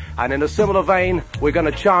Tetrak. And in a similar vein, we're going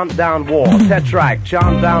to chant down war. Tetrak,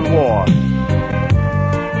 chant down war.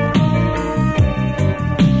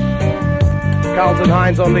 Carlton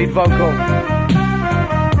Hines on lead vocal.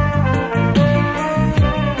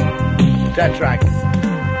 Tetrak.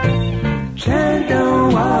 Chant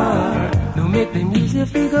down war. No make the music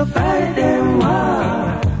figure fight them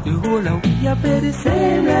war. The whole of we are play the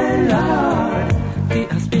same landlord. They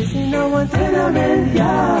are space in our tenement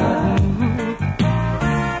yard.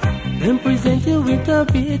 Then present you with a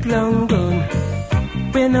big long gun.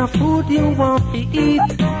 When a food you want to eat.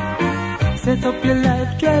 Set up your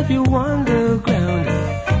life, drive you on the ground.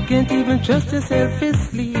 Can't even trust yourself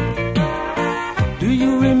asleep. Do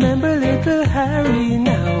you remember little Harry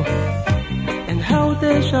now? And how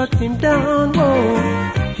they shot him down?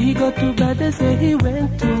 Whoa, he got too bad, they say he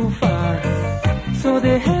went too far. So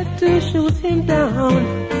they had to shoot him down.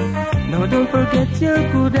 Now don't forget your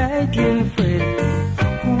good Adrian Fred,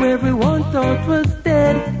 who everyone thought was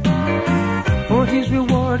dead. For his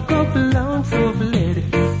reward, couple ounce of lead.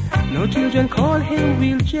 No children call him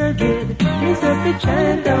wheelchair kid. Mr. Pitch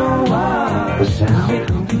and down war. The sound. Make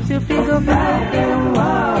him use your finger fight and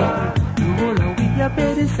war. The whole of we are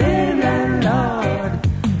pay the same landlord.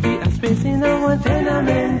 We are space in our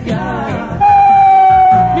tenement yard.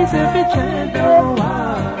 Mr. Pitch and down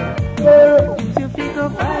war. Use your finger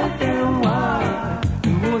fight and war.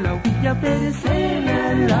 The whole of we are pay the same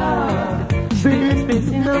landlord. We are space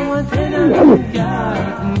in our tenement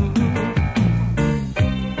yard.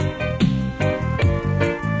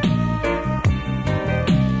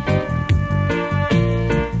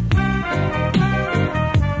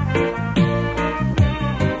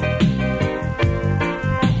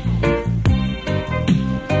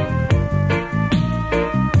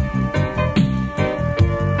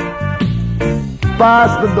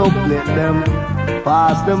 Pass the dubplate them,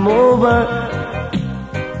 pass them over.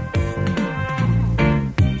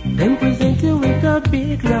 Then present you with a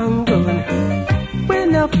big long gun.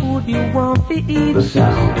 When the food you want to eat. The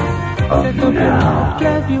sound of set up your life,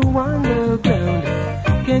 drive you on the ground.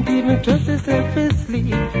 Can't even trust yourself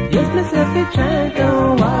asleep. Yes, myself a chant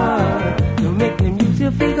down war. Don't make them use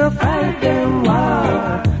your figure fight them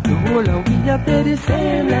war. The whole of we are play the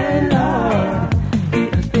same landlord.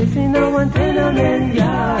 In our tenement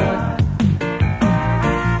yard.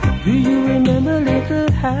 Do you remember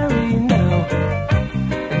little Harry now?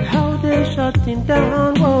 And how they shot him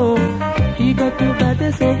down? Whoa, he got too bad,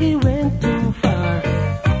 they say he went too far.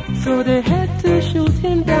 So they had to shoot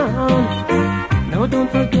him down. Now don't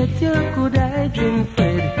forget your good Adrian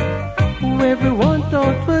Fred, who everyone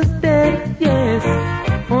thought was dead, yes.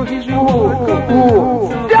 For his reward,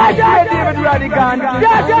 David Rodigan.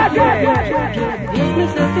 Yes,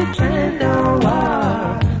 Mr. Pitch and down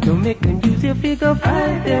war. Don't make them use your figure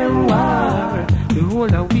fight them war. The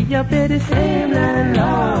whole of we are pay the same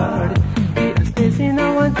landlord. We are space in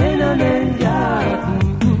our tenement yard.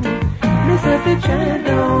 Mr. Pitch and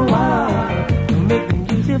down war. Don't make them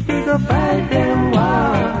use your figure fight them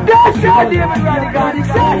war. That's right, David Rodigan.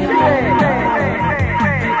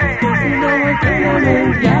 Space in our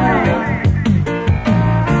tenement yard.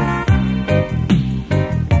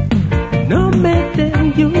 No make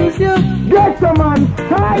them use you. Get some man,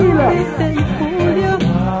 style. No make them fool you.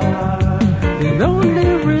 They'll only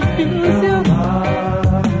refuse you.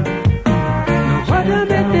 Nobody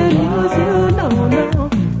make them use you. No, no.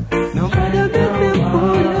 Nobody make them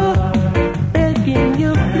fool you. Begging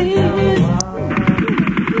you, please.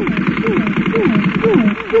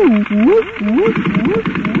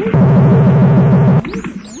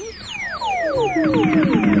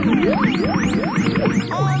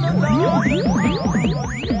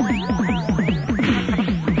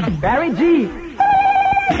 Barry G.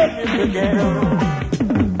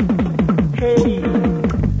 Hey,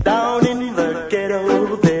 down in the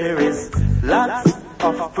ghetto there is lots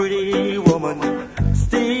of pretty women.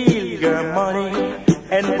 Steal your money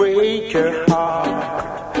and break your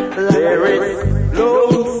heart. There is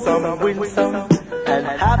lonesome, winsome, and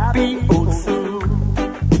happy old Sue.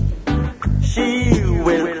 She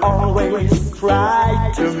will always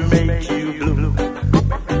try to make you blue.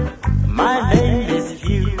 My name is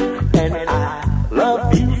Hugh, and I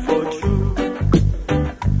love you for true.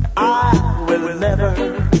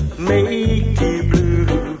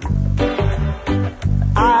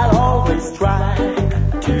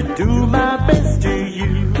 to do my best to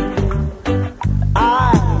you.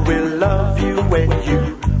 I will love you when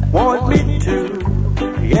you want me to.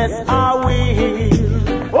 Yes, I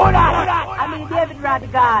will. Hold on. I mean, David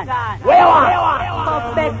Rodigan. Where you want?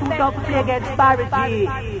 Come back to Dubplate against Barry G.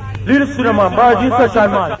 Lead us to the man, Barry G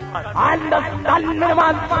session, man. Understand me,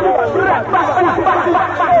 man.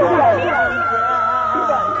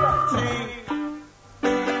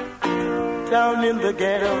 Down in the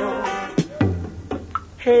ghetto,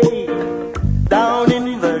 hey, down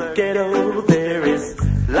in the ghetto, there is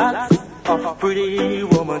lots of pretty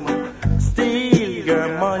women. Steal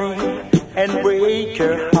your money and break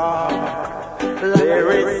your heart.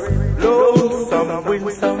 There is lonesome,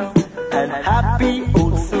 winsome, and happy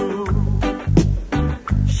old Sue.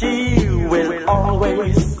 She will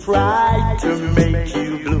always try to make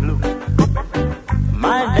you blue.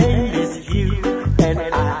 My name is you, and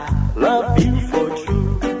I love you for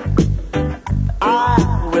true. I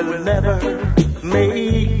will never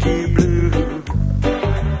make you blue.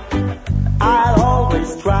 I'll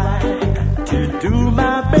always try to do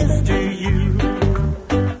my best to you.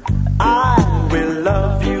 I will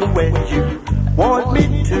love you when you want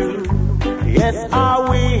me to. Yes, I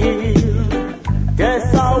will.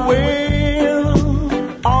 Yes, I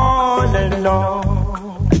will. On and on.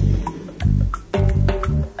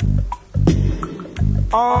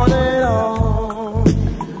 On and on,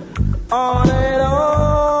 on and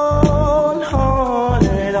on, on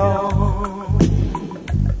and on.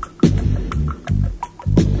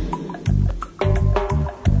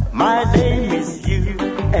 My name is you,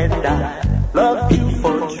 and I love you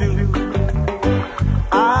for true.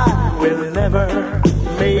 I will never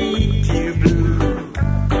make you blue.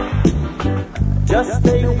 Just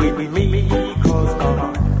stay with me, 'cause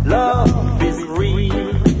our love is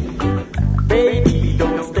real. Baby,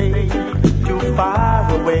 don't stay too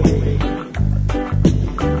far away.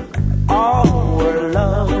 Our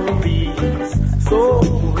love is so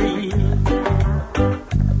real.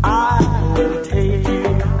 I will take you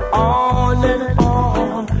on and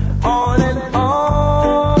on, on and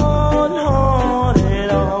on, on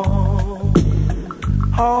and on,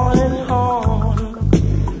 on and on,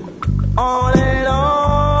 on and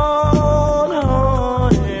on,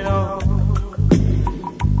 on and on.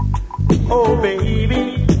 Oh baby,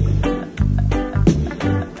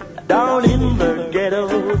 down in the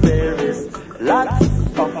ghetto there is lots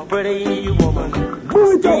of pretty women.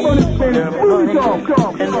 Steal your money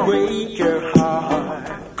and break your heart.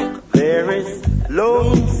 There is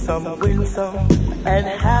lonesome, winsome, and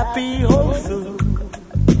happy hopes.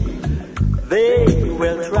 They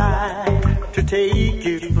will try to take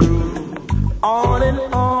you through. On and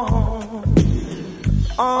on,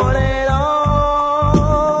 on and on.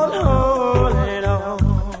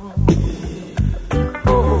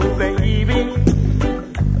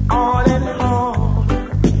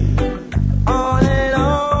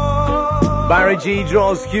 Barry G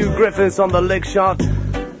draws Hugh Griffiths on the lick shot.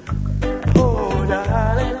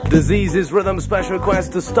 Diseases Rhythm special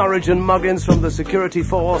request to Sturridge and Muggins from the Security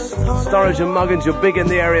Force. Sturridge and Muggins, you're big in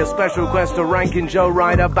the area. Special request to Rankin Joe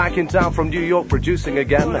Ryder, back in town from New York, producing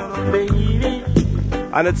again.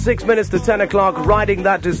 And at 6 minutes to 10 o'clock, riding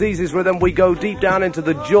that Diseases Rhythm, we go deep down into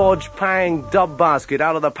the George Pang dub basket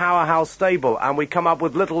out of the Powerhouse stable, and we come up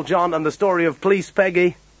with Little John and the story of Police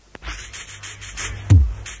Peggy.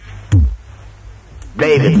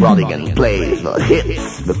 David Rodigan plays the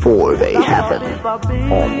hits before they happen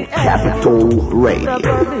on Capital Radio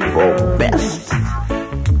for best.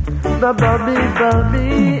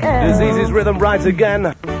 Diseases Rhythm rides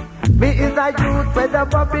again. Me is a youth with a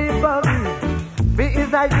bobby bobby. Me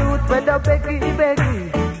is a youth with a beggy beggy.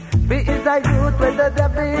 Me is a youth with a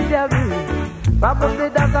dabby dabby. Papa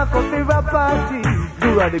said that I could be a party.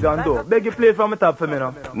 Do Rodigan, do. Beg you play from the top for me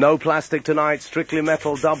now. No plastic tonight, strictly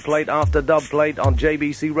metal, dubplate after dubplate on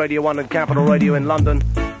JBC Radio 1 and Capital Radio in London.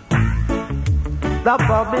 The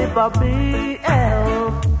Bobby Bobby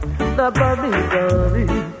L. The Bobby Bobby.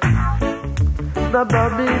 The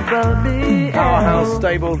Bobby Bobby L. Powerhouse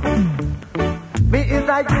stable. Me is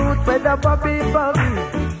a youth with a Bobby Bobby.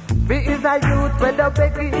 Me is a youth with a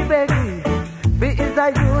Becky Becky. Me is a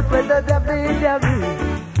youth with a Dabby Dabby.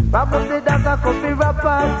 Papa said that I could be a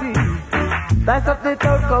party. Dice up the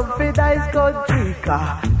town, comfy dice country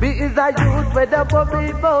car. Me is a youth with a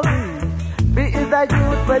Bobby Bobby. Me is a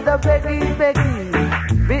youth with a Becky Becky.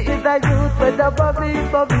 Me is a youth with a Bobby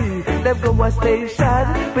Bobby. Them go a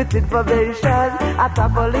station with information. At a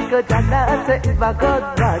Molika Jana, say if I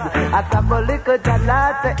got bad. At a Molika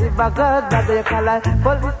Jana, say if I got bad. You call her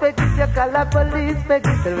police Peggy, you call her police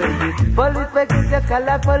Peggy. Police Peggy, you call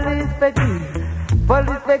her police Peggy.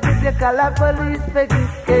 Police make it, you call her police make it,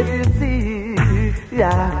 can you see?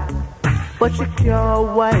 Yeah. But she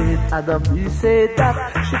can't whine, and me say that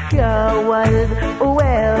she can't whine,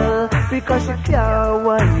 well, because she can't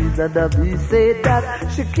whine, and me say that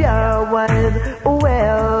she can't whine,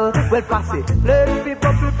 well, pass it, learn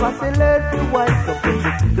people, pass it, learn to whine,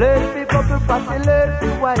 learn people, pass it, learn to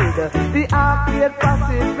whine, the arcade pass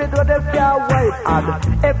it, we do them can't whine, and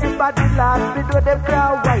everybody laugh, we do them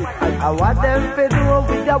can't whine, and I want them to do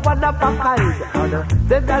with the one of a kind, and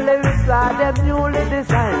then the lyrics are them newly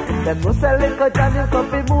designed, them no sell like a Johnny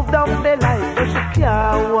Coffee move down the line, but she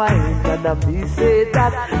can't whine, and me say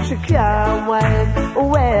that she can't whine,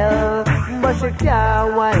 well, but she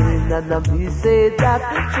can't whine, and me say that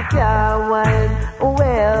she can't whine,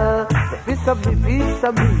 well, piece of me,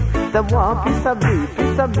 them want piece of me,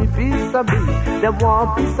 piece of me, piece of me, them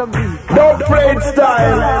want piece of me. Dubplate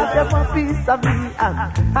style. Them want piece of me, and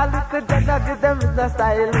I look at them, I give them the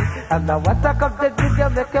style, and now what I come to give you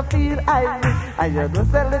make you feel irie, and you know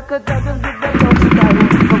say look at them, give them no style.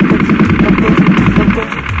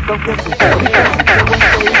 Come get it.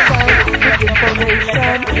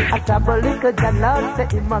 I tap a lick at the Lord, say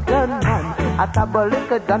him a gunman. I tap a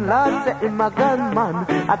lick at the Lord, say him a gunman.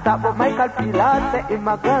 I tap a Michael Pilard, say him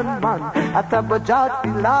a gunman. I tap a George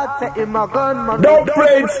Pilard, say him a gunman.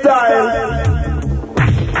 Dubplate style.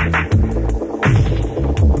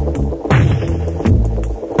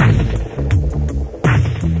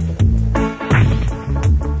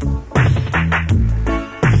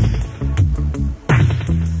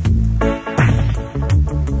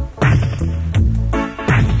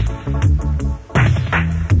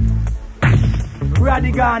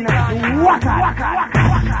 Rodigan, waka.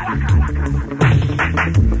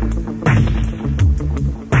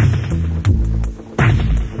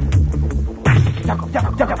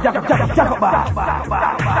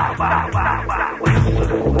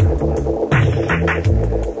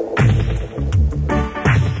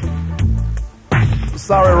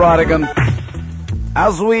 Sorry, Rodigan.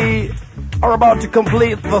 As we are about to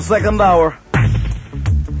complete the second hour,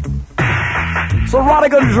 so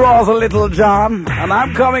Rodigan draws a little John, and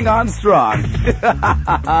I'm coming on strong.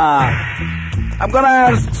 I'm gonna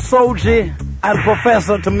ask Soji and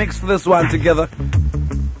Professor to mix this one together.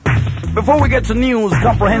 Before we get to news,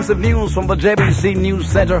 comprehensive news from the JBC News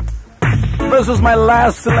Center, this is my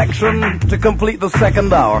last selection to complete the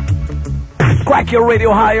second hour. Crack your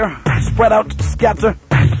radio higher, spread out, scatter.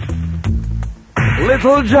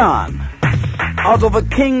 Little John, out of the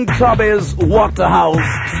King Tubby's Waterhouse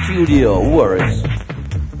Studio words.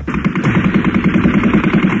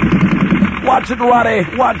 Watch it, Roddy,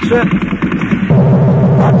 watch it.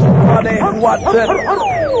 Watch it, Roddy, watch it.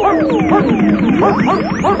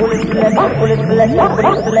 Pull it selector, pull it selector, pull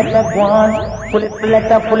it selector, one. Pull it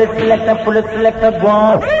selector, pull it selector, pull it selector,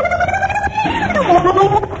 one.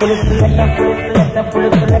 Pull it selector, pull it selector, pull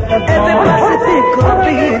it selector, one. Everybody tickle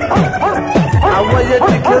me. I want you to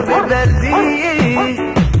tickle me, baby.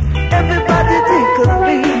 Everybody tickle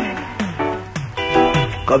me.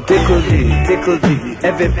 Come tickle me,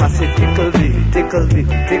 every pass it tickle me,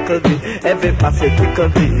 every pass it tickle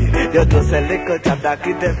me. You don't sell liquor, jada,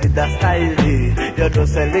 give them in the style. You don't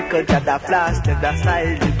sell liquor, jada, flash, them the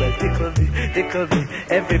style. But tickle me,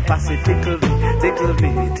 every pass it tickle me,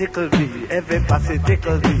 every pass it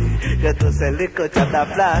tickle me. You don't sell liquor, jada,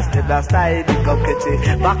 flash, them the style. Come get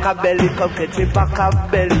it, back a belly, come get it, back a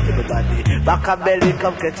belly, everybody. Back a belly,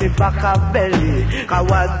 come get it, back a belly. Cause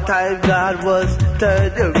one time God was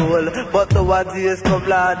turn your roll, but the one days come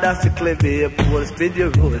Lord, that's to claim me a pool. Spin your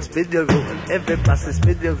roll, every pass is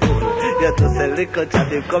spin your roll. You just a liquor,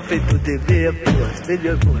 and they come into the beer pool. Spin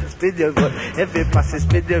your roll, every pass is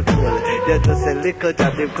spin your roll. You just a liquor,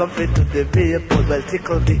 and they come into the beer pool. Well,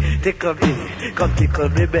 tickle me, come tickle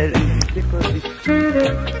me belly, tickle me.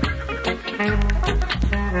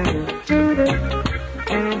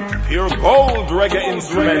 Pure gold reggae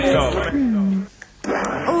instrumental.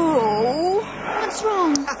 Oh, what's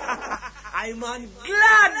wrong? I'm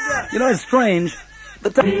glad. You know, it's strange. The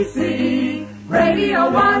JBC Radio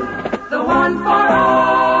 1, the one for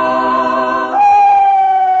all.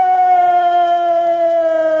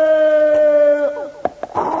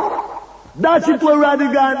 Dash it way,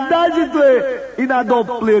 Rodigan, dash it way. In a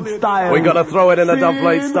dubplate style. We gotta throw it in a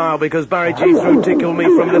dubplate style because Barry G threw Tickle Me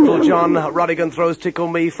from Little John. Rodigan throws Tickle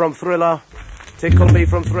Me from Thriller. Tickle Me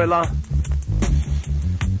from Thriller.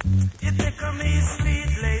 You tickle me, sweet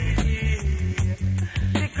lady.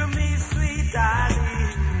 Tickle me, sweet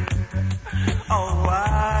darling. Oh,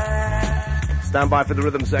 why? Stand by for the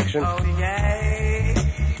rhythm section. Oh, yeah.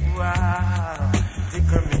 Wow.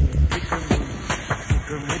 Tickle me,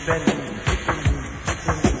 belly.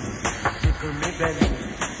 belly.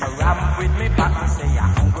 Ram with me back and say I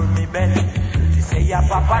hunger me belly. She say ya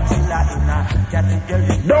papa chilla in a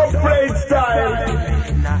category. Dubplate style.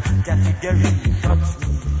 In a category.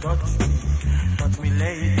 Touch me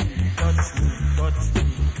lady,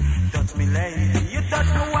 touch me lady. You touch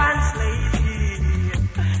me once lady,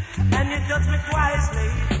 and you touch me twice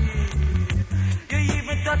lady. You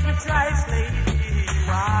even touch me thrice lady.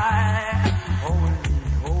 Why? Hold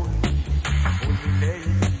me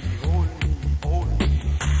lady, hold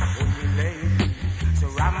me lady. So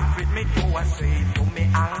ram fit me to a straight to me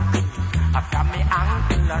ankle, after me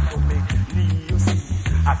ankle to me knee. You see,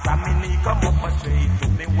 after me knee come up a straight to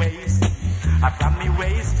me waist, after me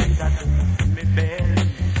waist straight to me belly,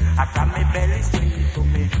 after me belly straight to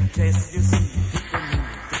me chest. You see,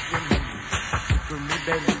 tickle me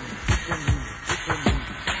belly,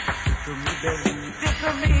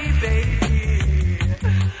 tickle me baby,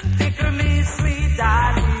 tickle me sweet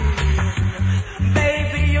darling,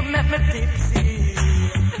 baby you make me tipsy,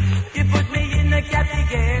 you put me in a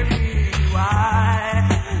category. Why?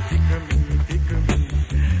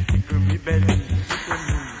 Tickle me belly,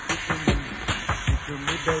 tickle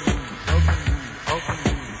me belly, hug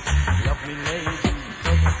me, love me lady,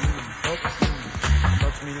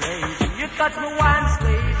 touch me lady. You touch me once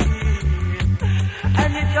lady,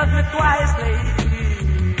 and you touch me twice lady.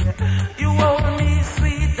 You hold me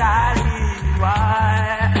sweet darling.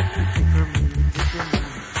 Why? Tickle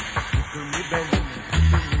me belly,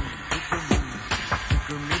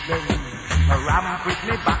 tickle me belly. Ram with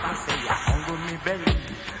me back and say I hunger me belly.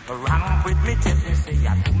 Ram with me chest and say I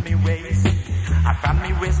do me waist. After me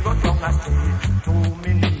waist go down and straight to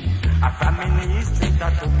me knee. After me knee straight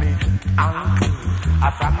to me ankle.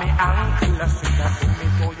 After me ankle straight to me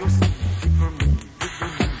toe. You see, tickle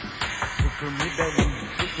me belly,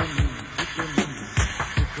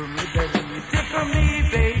 tickle me belly, tickle me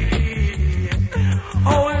baby.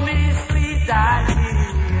 Hold me sweet darling.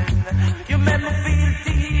 You make me feel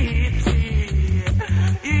teachy.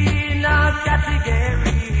 You in a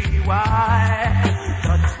category. Why?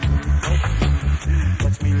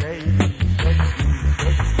 Touch me lady,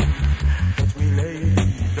 touch me lady,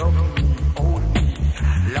 love me, hold me,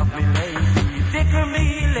 love me lady, tickle me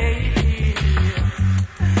lady,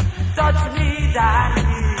 touch me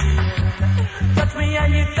darling, touch me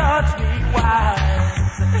and you touch me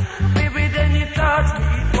once, baby then you touch me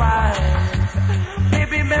twice,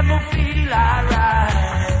 baby make me feel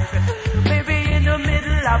alright, baby in the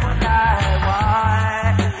middle of the night. Why?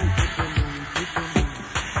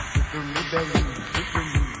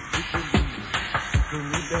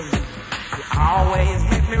 Always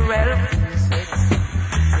make me well feel sexy.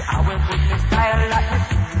 You always put me style like me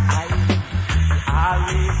feel high. You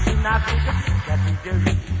always in a big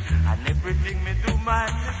category, and everything me do man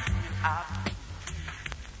feel happy.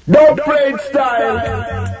 Dubplate style.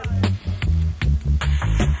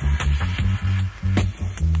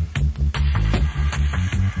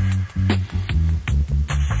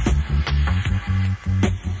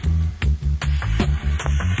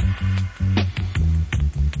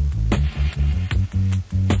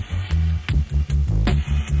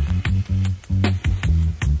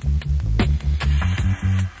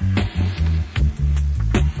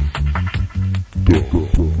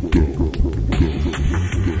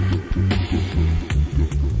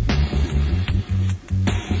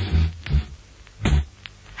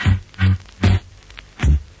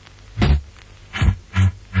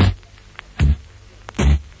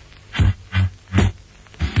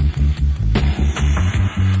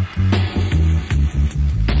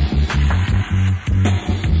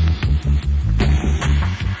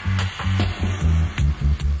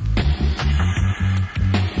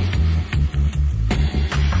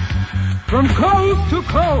 From coast to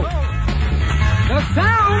coast, the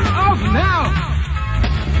sound of now.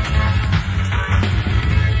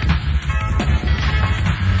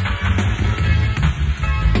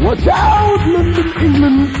 Watch out, London,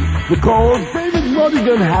 England, because David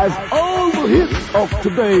Rodigan has all the hits of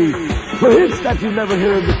today. The hits that you never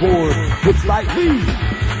heard before. Hits like these.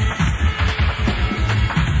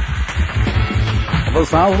 Well,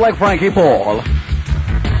 sounds like Frankie Paul.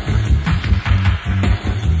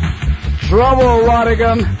 Trouble,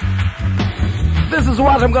 Rodigan. This is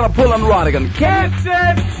what I'm gonna pull on Rodigan. Can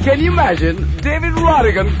you imagine David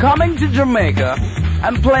Rodigan coming to Jamaica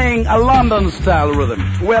and playing a London-style rhythm?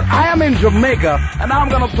 Well, I am in Jamaica, and I'm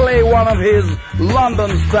gonna play one of his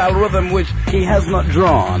London-style rhythm, which he has not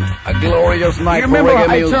drawn. A glorious night for reggae music. You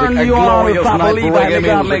remember I turned you on with Papa Lee by the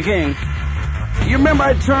Godly King. You remember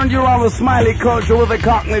I turned you on with Smiley Culture with a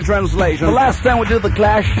Cockney translation. The last time we did the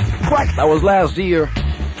Clash, that was last year.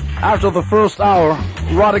 After the first hour,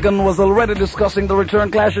 Rodigan was already discussing the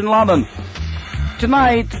return clash in London.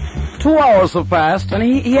 Tonight, 2 hours have passed and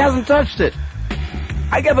he hasn't touched it.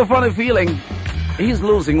 I get the funny feeling he's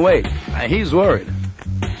losing weight and he's worried.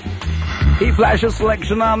 He flashes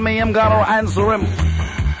selection on me, I'm gonna answer him.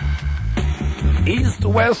 East,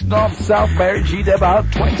 west, north, south, Barry about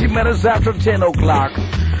 20 minutes after 10 o'clock.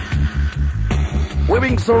 We're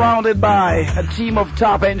being surrounded by a team of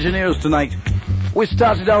top engineers tonight. We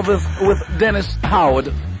started out with Dennis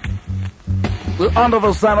Howard. We're under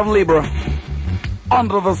the sign of Libra.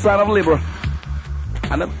 Under the sign of Libra.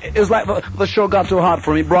 And it's like the show got too hot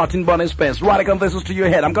for me. Brought in Bunny Spence. Rodigan, this is to your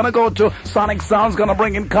head. I'm gonna go to Sonic Sounds, gonna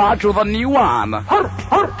bring in Carter with a new one. Pull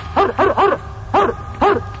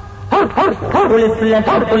it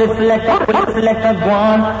selector, pull it selector, pull it selector, go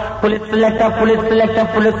on. Pull it selector, pull it selector,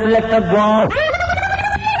 pull it selector, go on.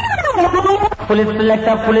 Pull it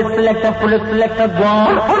selector, pull it selector, pull it selector, go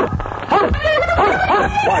on.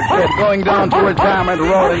 Watch it going down to Retirement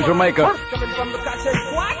Road in Jamaica. Coming from the cassette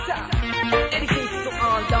quarter, dedicated to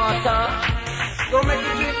all daughter. Don't make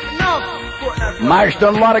it drink enough. Mashed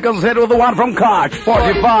on Rodigan's head with the one from Koch.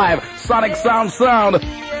 45, Sonic Sound.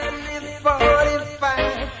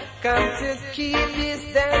 45, come to keep this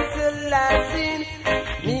dance alive.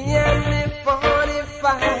 Me and me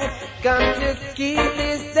 45, come to keep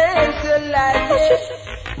this dance alive.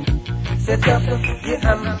 Set up your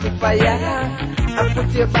amplifier, I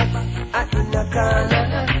put your back in the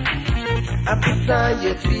corner, I put on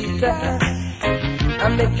your tweeter, I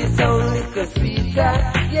make it sound little sweeter.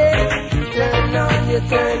 Yeah, turn on your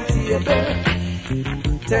turntable,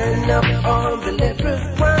 turn up all the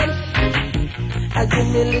levels one. I give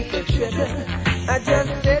me a little treasure. I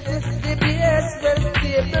just set the bass well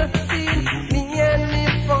stable. See, me and me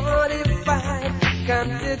 45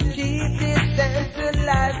 come to keep this dance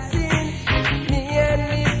alive. See, me and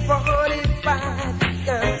me 45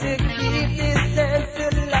 come to keep this dance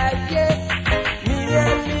alive. Yeah, me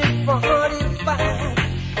and me 45,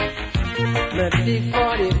 not the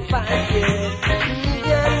 45. Yeah, me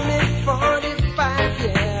and me 45.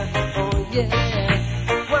 Yeah, oh yeah.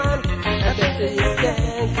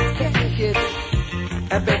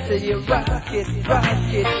 I bet you rock it,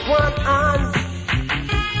 one on.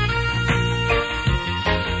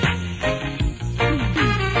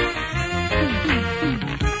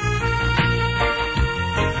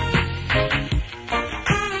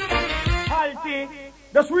 Halty,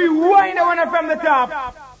 just rewind the one from the top.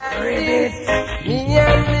 Me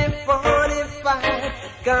and me 45,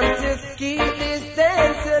 come to keep this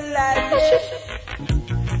dance alive.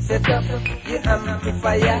 Set up your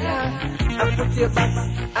amplifier, I put your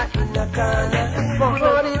back in the corner.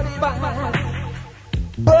 45.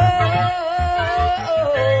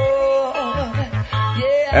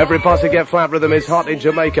 Every posse get flat rhythm is hot in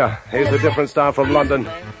Jamaica. Here's a different style from London.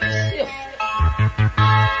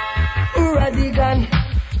 Rodigan,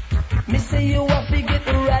 me say you have to get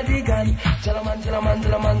Rodigan. Gentleman,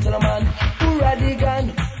 Rodigan.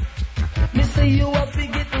 Me say you have to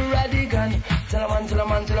get Rodigan.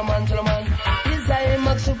 Gentleman. Is I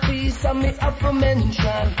masterpiece and me have to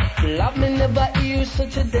mention. Love me never hear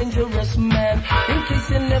such a dangerous man. In case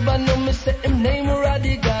you never know me, say him name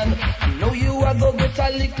Rodigan. Know you are go get a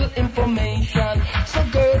little information. So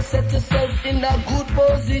girl, set yourself in a good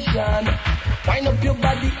position. Wind up your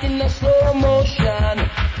body in a slow motion.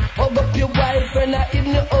 Hug up your wife and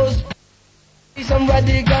even your husband. Some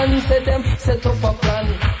Rodigan, set up a plan.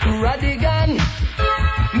 Rodigan,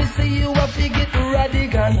 me say you have to get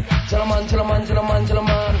Rodigan. Gentleman.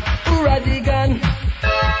 Rodigan,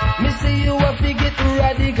 me say you have to get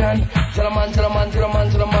Rodigan.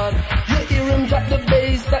 Gentleman. You hear him drop the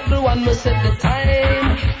bass, that the one must set the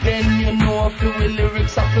time. Then you know if the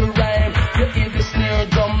lyrics have to rhyme. You hear the snare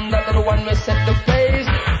drum, that the one must set the pace.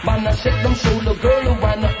 Man, I shake them shoulder, girl, you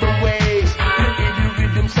wind up the waist. You hear the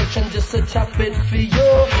rhythm section, just a chop it for you.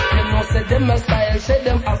 You know, say them a style, say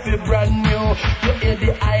them have a brand new. You hear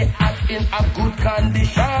the hi-hat in a good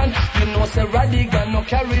condition. You know, say Rodigan, no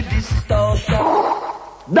carry distortion.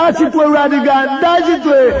 That's it way, Rodigan, that's it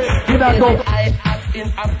way. You know, hi-hat in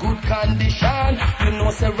a good condition. You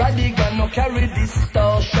know, say Rodigan, no carry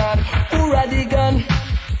distortion. Who Rodigan?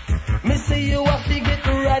 Me say you have to get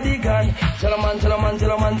Rodigan. Gentleman. Who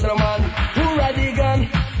Rodigan?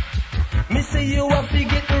 Me say you have to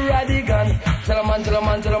get Rodigan.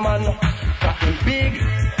 Gentleman. Fucking big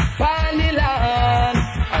Paniland.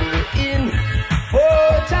 And we're in 4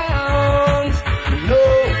 towns. You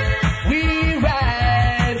know, we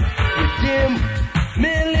ride with him,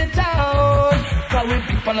 Millitown. Cause we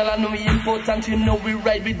big panel and we important, you know we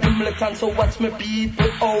ride with the militant. So watch me people,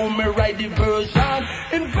 oh me ride the version.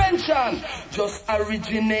 Invention, just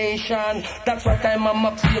origination. That's what I'm a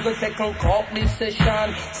map, see you take on copy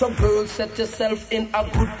session. So girls, set yourself in a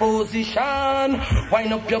good position.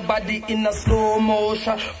 Wind up your body in a slow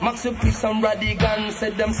motion. Max your piece and Rodigan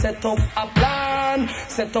said them set up a plan.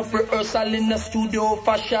 Set up rehearsal in the studio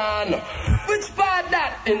fashion. Which part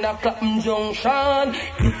that? In a Clapham Junction.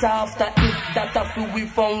 It after it, that after we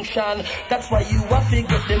function. That's why you have to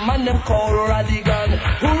get the man them call Rodigan.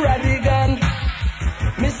 Who Rodigan?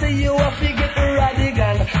 Me say you have to get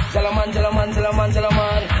Rodigan. Jalaman, Jalaman, Jalaman,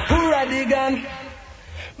 Jalaman. Who Rodigan?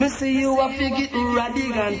 Me say you have to get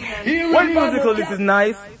Rodigan. Well, musical, this is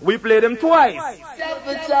nice. We play them twice.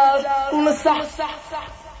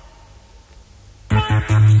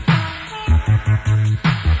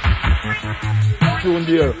 Tune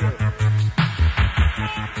there.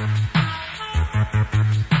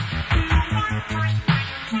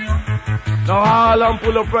 Now all and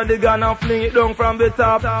pull up Rodigan and fling it down from the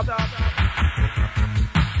top.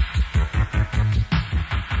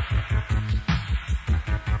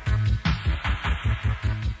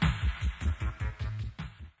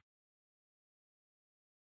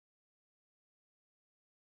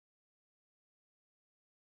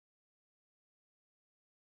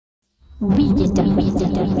 Wicked.